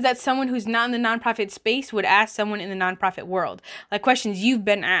questions that someone who's not in the nonprofit space would ask someone in the nonprofit world. Like questions you've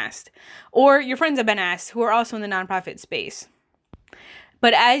been asked or your friends have been asked who are also in the nonprofit space.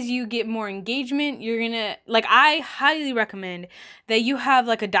 But as you get more engagement, you're gonna, like, I highly recommend that you have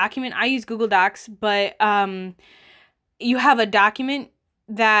like a document. I use Google Docs, but you have a document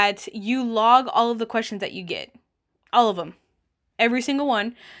that you log all of the questions that you get, all of them, every single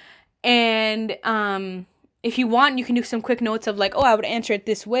one. And if you want, you can do some quick notes of like, oh, I would answer it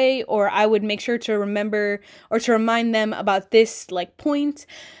this way, or I would make sure to remember or to remind them about this like point.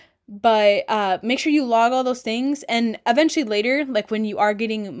 But make sure you log all those things, and eventually later, like when you are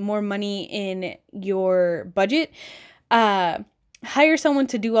getting more money in your budget, hire someone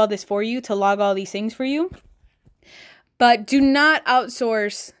to do all this for you, to log all these things for you. But do not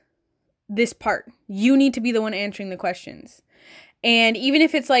outsource this part. You need to be the one answering the questions. And even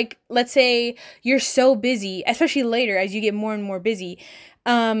if it's like, let's say you're so busy, especially later as you get more and more busy,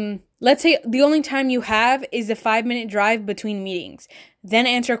 let's say the only time you have is a 5-minute drive between meetings. Then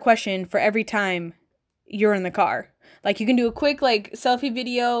answer a question for every time you're in the car. Like, you can do a quick like selfie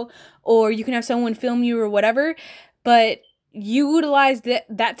video, or you can have someone film you or whatever, but you utilize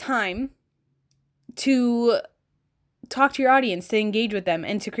that time to talk to your audience, to engage with them,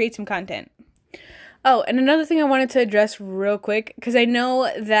 and to create some content. Oh, and another thing I wanted to address real quick, because I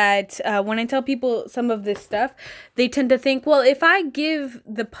know that when I tell people some of this stuff, they tend to think, well, if I give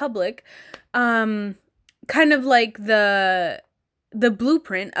the public kind of like the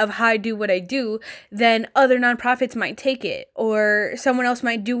blueprint of how I do what I do, then other nonprofits might take it, or someone else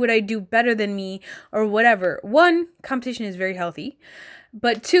might do what I do better than me, or whatever. One, competition is very healthy.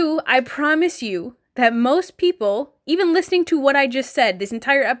 But two, I promise you that most people, even listening to what I just said, this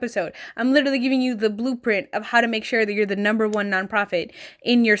entire episode, I'm literally giving you the blueprint of how to make sure that you're the number one nonprofit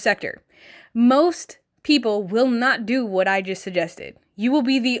in your sector. Most people will not do what I just suggested. You will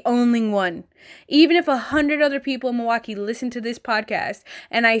be the only one. Even if 100 other people in Milwaukee listen to this podcast,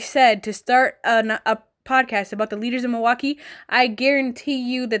 and I said to start a podcast about the leaders in Milwaukee, I guarantee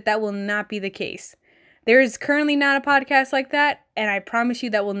you that that will not be the case. There is currently not a podcast like that, and I promise you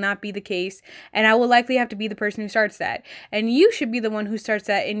that will not be the case, and I will likely have to be the person who starts that. And you should be the one who starts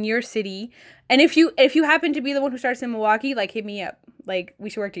that in your city. And if you happen to be the one who starts in Milwaukee, like, hit me up. Like, we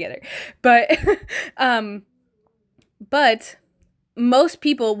should work together. But but most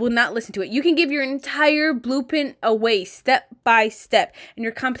people will not listen to it. You can give your entire blueprint away step by step, and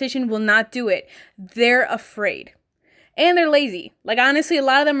your competition will not do it. They're afraid. And they're lazy. Like, honestly, a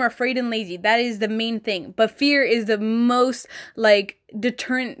lot of them are afraid and lazy. That is the main thing. But fear is the most, like,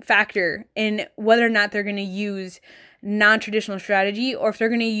 deterrent factor in whether or not they're going to use non-traditional strategy, or if they're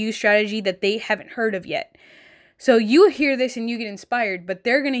going to use strategy that they haven't heard of yet. So you hear this and you get inspired, but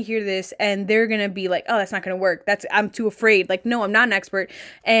they're going to hear this and they're going to be like, oh, that's not going to work. I'm too afraid. Like, no, I'm not an expert.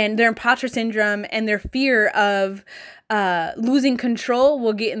 And their imposter syndrome and their fear of losing control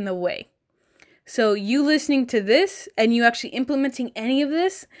will get in the way. So you listening to this and you actually implementing any of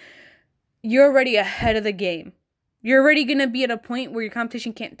this, you're already ahead of the game. You're already going to be at a point where your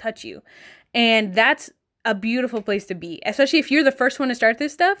competition can't touch you. And that's a beautiful place to be, especially if you're the first one to start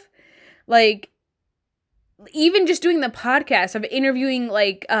this stuff. Like, even just doing the podcast of interviewing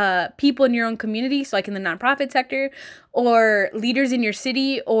like people in your own community, so like in the nonprofit sector, or leaders in your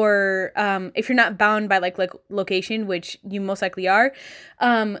city, or if you're not bound by like location, which you most likely are,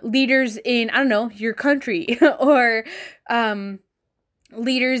 leaders in, I don't know, your country, or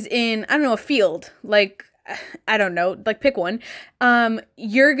leaders in, I don't know, a field, like, I don't know, like, pick one.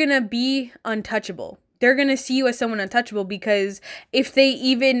 You're gonna be untouchable. They're going to see you as someone untouchable, because if they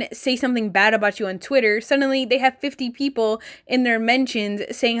even say something bad about you on Twitter, suddenly they have 50 people in their mentions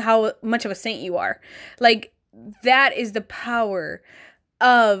saying how much of a saint you are. Like, that is the power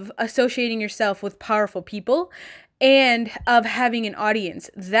of associating yourself with powerful people, and of having an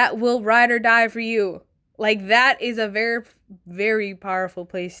audience that will ride or die for you. Like, that is a very, very powerful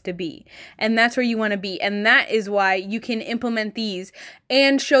place to be. And that's where you want to be. And that is why you can implement these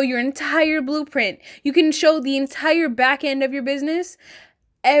and show your entire blueprint. You can show the entire back end of your business,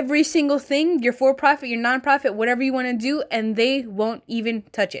 every single thing, your for-profit, your nonprofit, whatever you want to do, and they won't even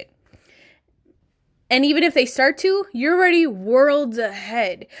touch it. And even if they start to, you're already worlds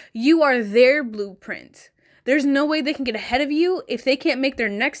ahead. You are their blueprint. There's no way they can get ahead of you if they can't make their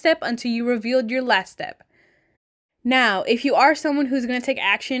next step until you revealed your last step. Now, if you are someone who's going to take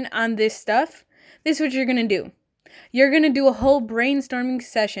action on this stuff, this is what you're going to do. You're going to do a whole brainstorming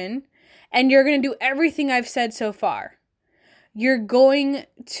session, and you're going to do everything I've said so far. You're going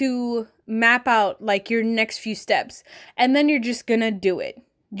to map out like your next few steps, and then you're just going to do it.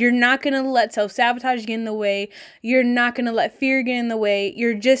 You're not going to let self-sabotage get in the way. You're not going to let fear get in the way.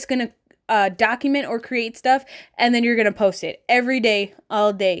 You're just going to document or create stuff, and then you're going to post it every day,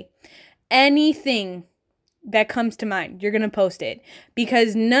 all day. Anything that comes to mind, you're going to post it,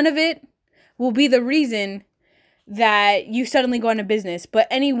 because none of it will be the reason that you suddenly go into business, but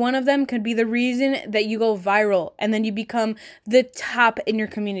any one of them could be the reason that you go viral and then you become the top in your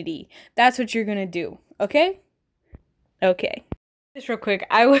community. That's what you're going to do. Okay? Okay. Just real quick,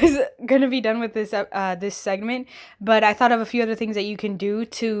 I was gonna be done with this segment, but I thought of a few other things that you can do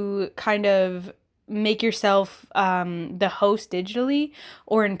to kind of make yourself the host digitally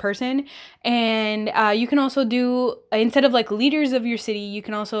or in person. And you can also do, instead of like leaders of your city, you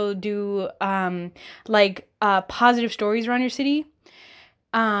can also do positive stories around your city.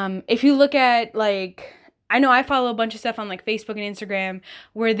 If you look at like, I know I follow a bunch of stuff on like Facebook and Instagram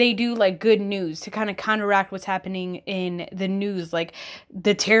where they do like good news to kind of counteract what's happening in the news, like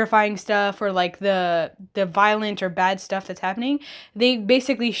the terrifying stuff or like the violent or bad stuff that's happening. They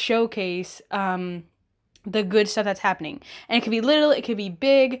basically showcase the good stuff that's happening, and it could be little, it could be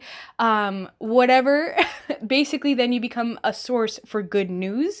big, whatever. Basically then you become a source for good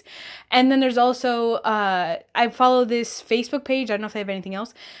news. And then there's also I follow this Facebook page, I don't know if they have anything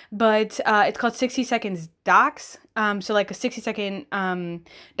else, but it's called 60 Seconds Docs. So like a 60-second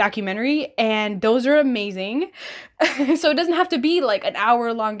documentary, and those are amazing. So it doesn't have to be like an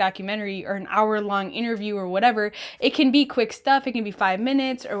hour-long documentary or an hour-long interview or whatever. It can be quick stuff. It can be 5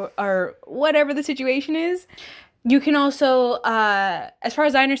 minutes or whatever the situation is. You can also, as far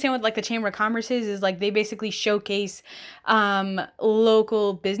as I understand what like the Chamber of Commerce is like they basically showcase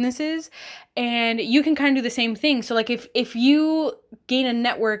local businesses, and you can kind of do the same thing. So like if you gain a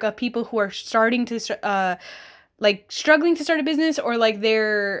network of people who are starting to like struggling to start a business, or like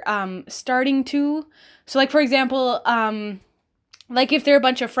they're starting to, so like for example, like if there are a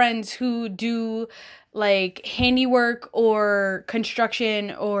bunch of friends who do like handiwork or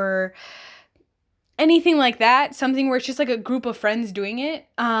construction or anything like that, something where it's just like a group of friends doing it,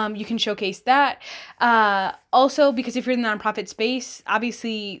 you can showcase that. Also, because if you're in the nonprofit space,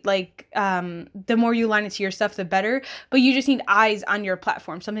 obviously like the more you line it to your stuff, the better, but you just need eyes on your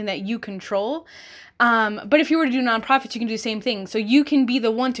platform, something that you control. But if you were to do nonprofits, you can do the same thing. So you can be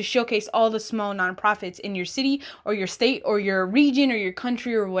the one to showcase all the small nonprofits in your city or your state or your region or your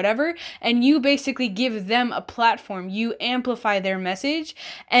country or whatever. And you basically give them a platform. You amplify their message,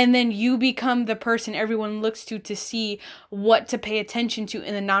 and then you become the person everyone looks to see what to pay attention to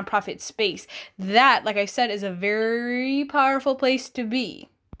in the nonprofit space. That, like I said, is a very powerful place to be.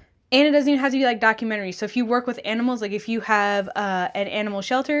 And it doesn't even have to be like documentaries. So if you work with animals, like if you have an animal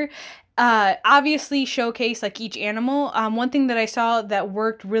shelter, obviously showcase like each animal. One thing that I saw that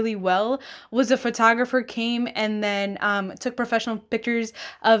worked really well was a photographer came and then took professional pictures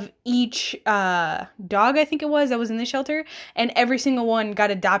of each dog, I think it was, that was in the shelter, and every single one got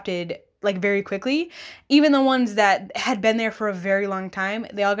adopted like very quickly. Even the ones that had been there for a very long time,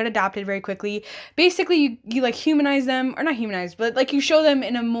 they all got adopted very quickly. Basically you like humanize them, or not humanize, but like you show them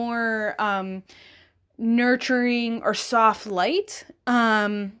in a more nurturing or soft light,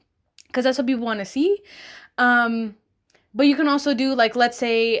 because that's what people want to see. But you can also do like, let's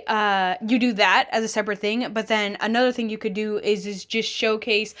say you do that as a separate thing, but then another thing you could do is just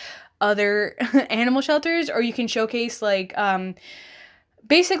showcase other animal shelters, or you can showcase like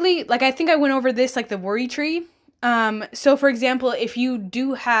basically, like I think I went over this, like the worry tree. So for example, if you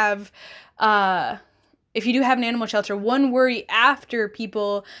do have an animal shelter, one worry after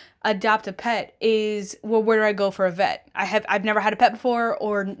people adopt a pet is, well, where do I go for a vet? I've never had a pet before,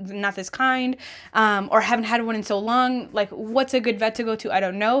 or not this kind, or haven't had one in so long. Like, what's a good vet to go to? I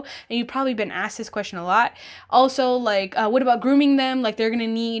don't know. And you've probably been asked this question a lot. Also, like, what about grooming them? Like, they're gonna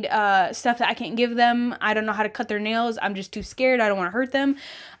need stuff that I can't give them. I don't know how to cut their nails. I'm just too scared. I don't want to hurt them.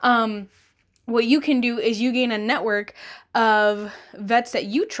 What you can do is you gain a network of vets that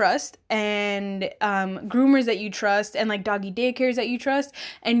you trust, and groomers that you trust, and like doggy daycares that you trust,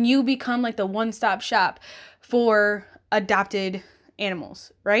 and you become like the one-stop shop for adopted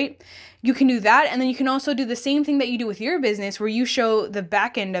animals, right? You can do that, and then you can also do the same thing that you do with your business, where you show the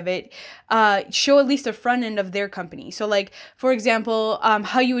back end of it, show at least the front end of their company. So like, for example,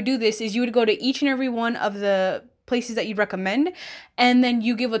 how you would do this is you would go to each and every one of the places that you'd recommend, and then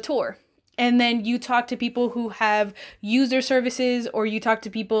you give a tour. And then you talk to people who have used their services, or you talk to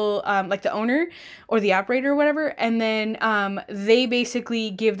people like the owner or the operator or whatever. And then they basically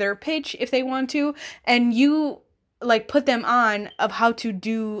give their pitch if they want to. And you like put them on of how to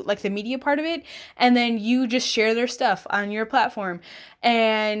do like the media part of it. And then you just share their stuff on your platform.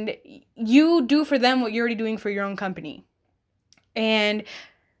 And you do for them what you're already doing for your own company. And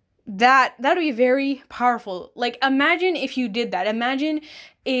that would be very powerful. Like, imagine if you did that. Imagine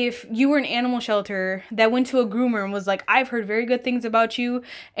if you were an animal shelter that went to a groomer and was like, I've heard very good things about you,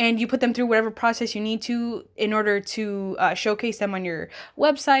 and you put them through whatever process you need to in order to showcase them on your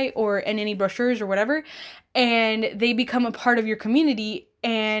website or in any brochures or whatever, and they become a part of your community,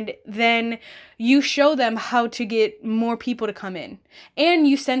 and then you show them how to get more people to come in, and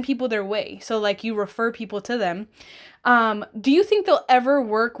you send people their way. So like you refer people to them. Do you think they'll ever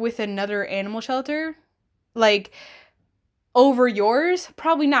work with another animal shelter? Like, over yours?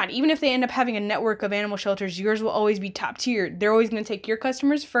 Probably not. Even if they end up having a network of animal shelters, yours will always be top tier. They're always going to take your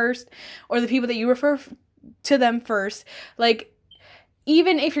customers first, or the people that you refer to them first. Like,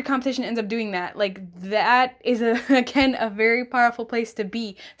 even if your competition ends up doing that, like, that is again a very powerful place to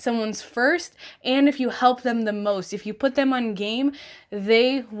be. Someone's first, and if you help them the most, if you put them on game,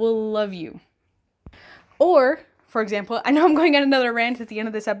 they will love you. Or, for example, I know I'm going on another rant at the end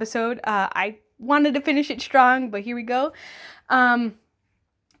of this episode. I wanted to finish it strong, but here we go.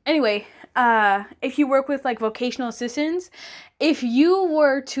 Anyway, if you work with like vocational assistants, if you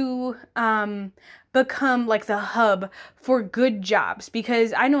were to become like the hub for good jobs,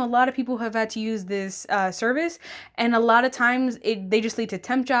 because I know a lot of people have had to use this service, and a lot of times they just lead to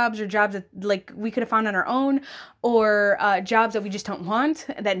temp jobs or jobs that like we could have found on our own, or jobs that we just don't want,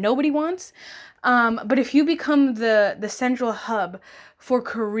 that nobody wants. But if you become the central hub for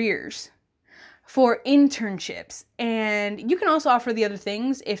careers, for internships, and you can also offer the other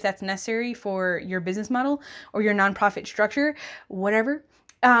things if that's necessary for your business model or your nonprofit structure, whatever.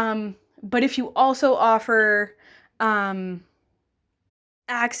 But if you also offer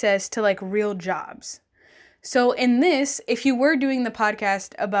access to like real jobs. So in this, if you were doing the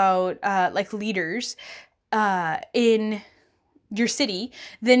podcast about like leaders in your city,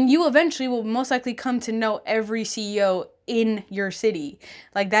 then you eventually will most likely come to know every CEO in your city.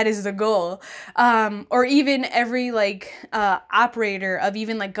 Like, that is the goal. Or even every like operator of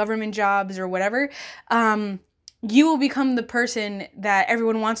even like government jobs or whatever. You will become the person that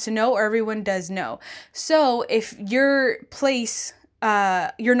everyone wants to know, or everyone does know. So if your place,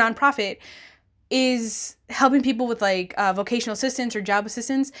 your nonprofit is helping people with like vocational assistance or job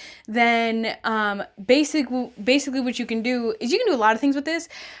assistance, then basically what you can do is you can do a lot of things with this,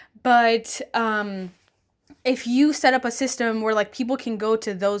 but if you set up a system where like people can go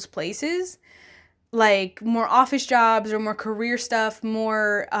to those places, like more office jobs or more career stuff,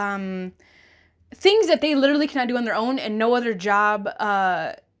 more things that they literally cannot do on their own and no other job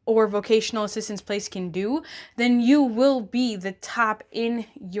or vocational assistance place can do, then you will be the top in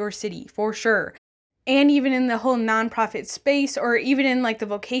your city for sure. And even in the whole nonprofit space, or even in like the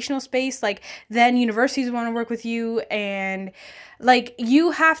vocational space, like then universities want to work with you, and like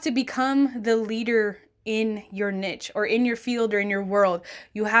you have to become the leader in your niche or in your field or in your world.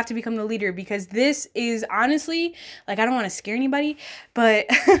 You have to become the leader, because this is honestly, like, I don't want to scare anybody, but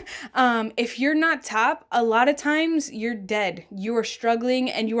if you're not top, a lot of times you're dead. You are struggling,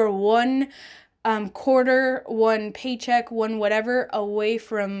 and you are one quarter, one paycheck, one whatever away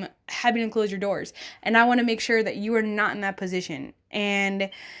from having to close your doors. And I want to make sure that you are not in that position. And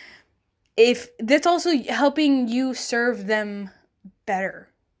if that's also helping you serve them better,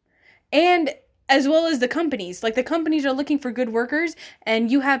 and as well as the companies. Like, the companies are looking for good workers, and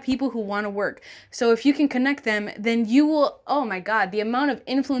you have people who want to work. So if you can connect them, then you will, oh my God, the amount of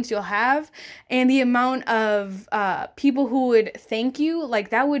influence you'll have, and the amount of people who would thank you,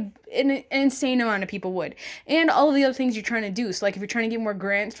 like that would, an insane amount of people would. And all of the other things you're trying to do. So like if you're trying to get more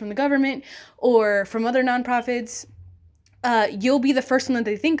grants from the government or from other nonprofits, you'll be the first one that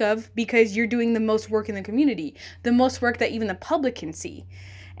they think of, because you're doing the most work in the community, the most work that even the public can see.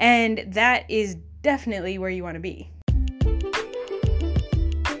 And that is definitely where you want to be.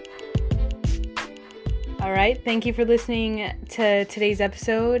 All right. Thank you for listening to today's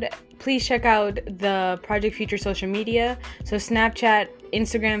episode. Please check out the Project Future social media. So Snapchat,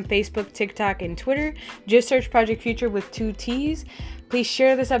 Instagram, Facebook, TikTok, and Twitter. Just search Project Future with 2 T's. Please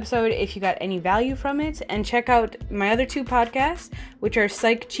share this episode if you got any value from it. And check out my other 2 podcasts, which are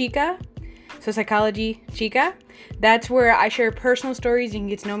Psych Chica. So Psychology Chica. That's where I share personal stories. You can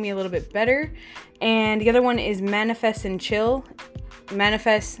get to know me a little bit better. And the other one is Manifest and Chill.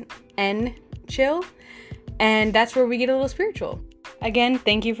 Manifest and Chill. And that's where we get a little spiritual. Again,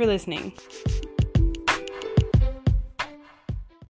 thank you for listening.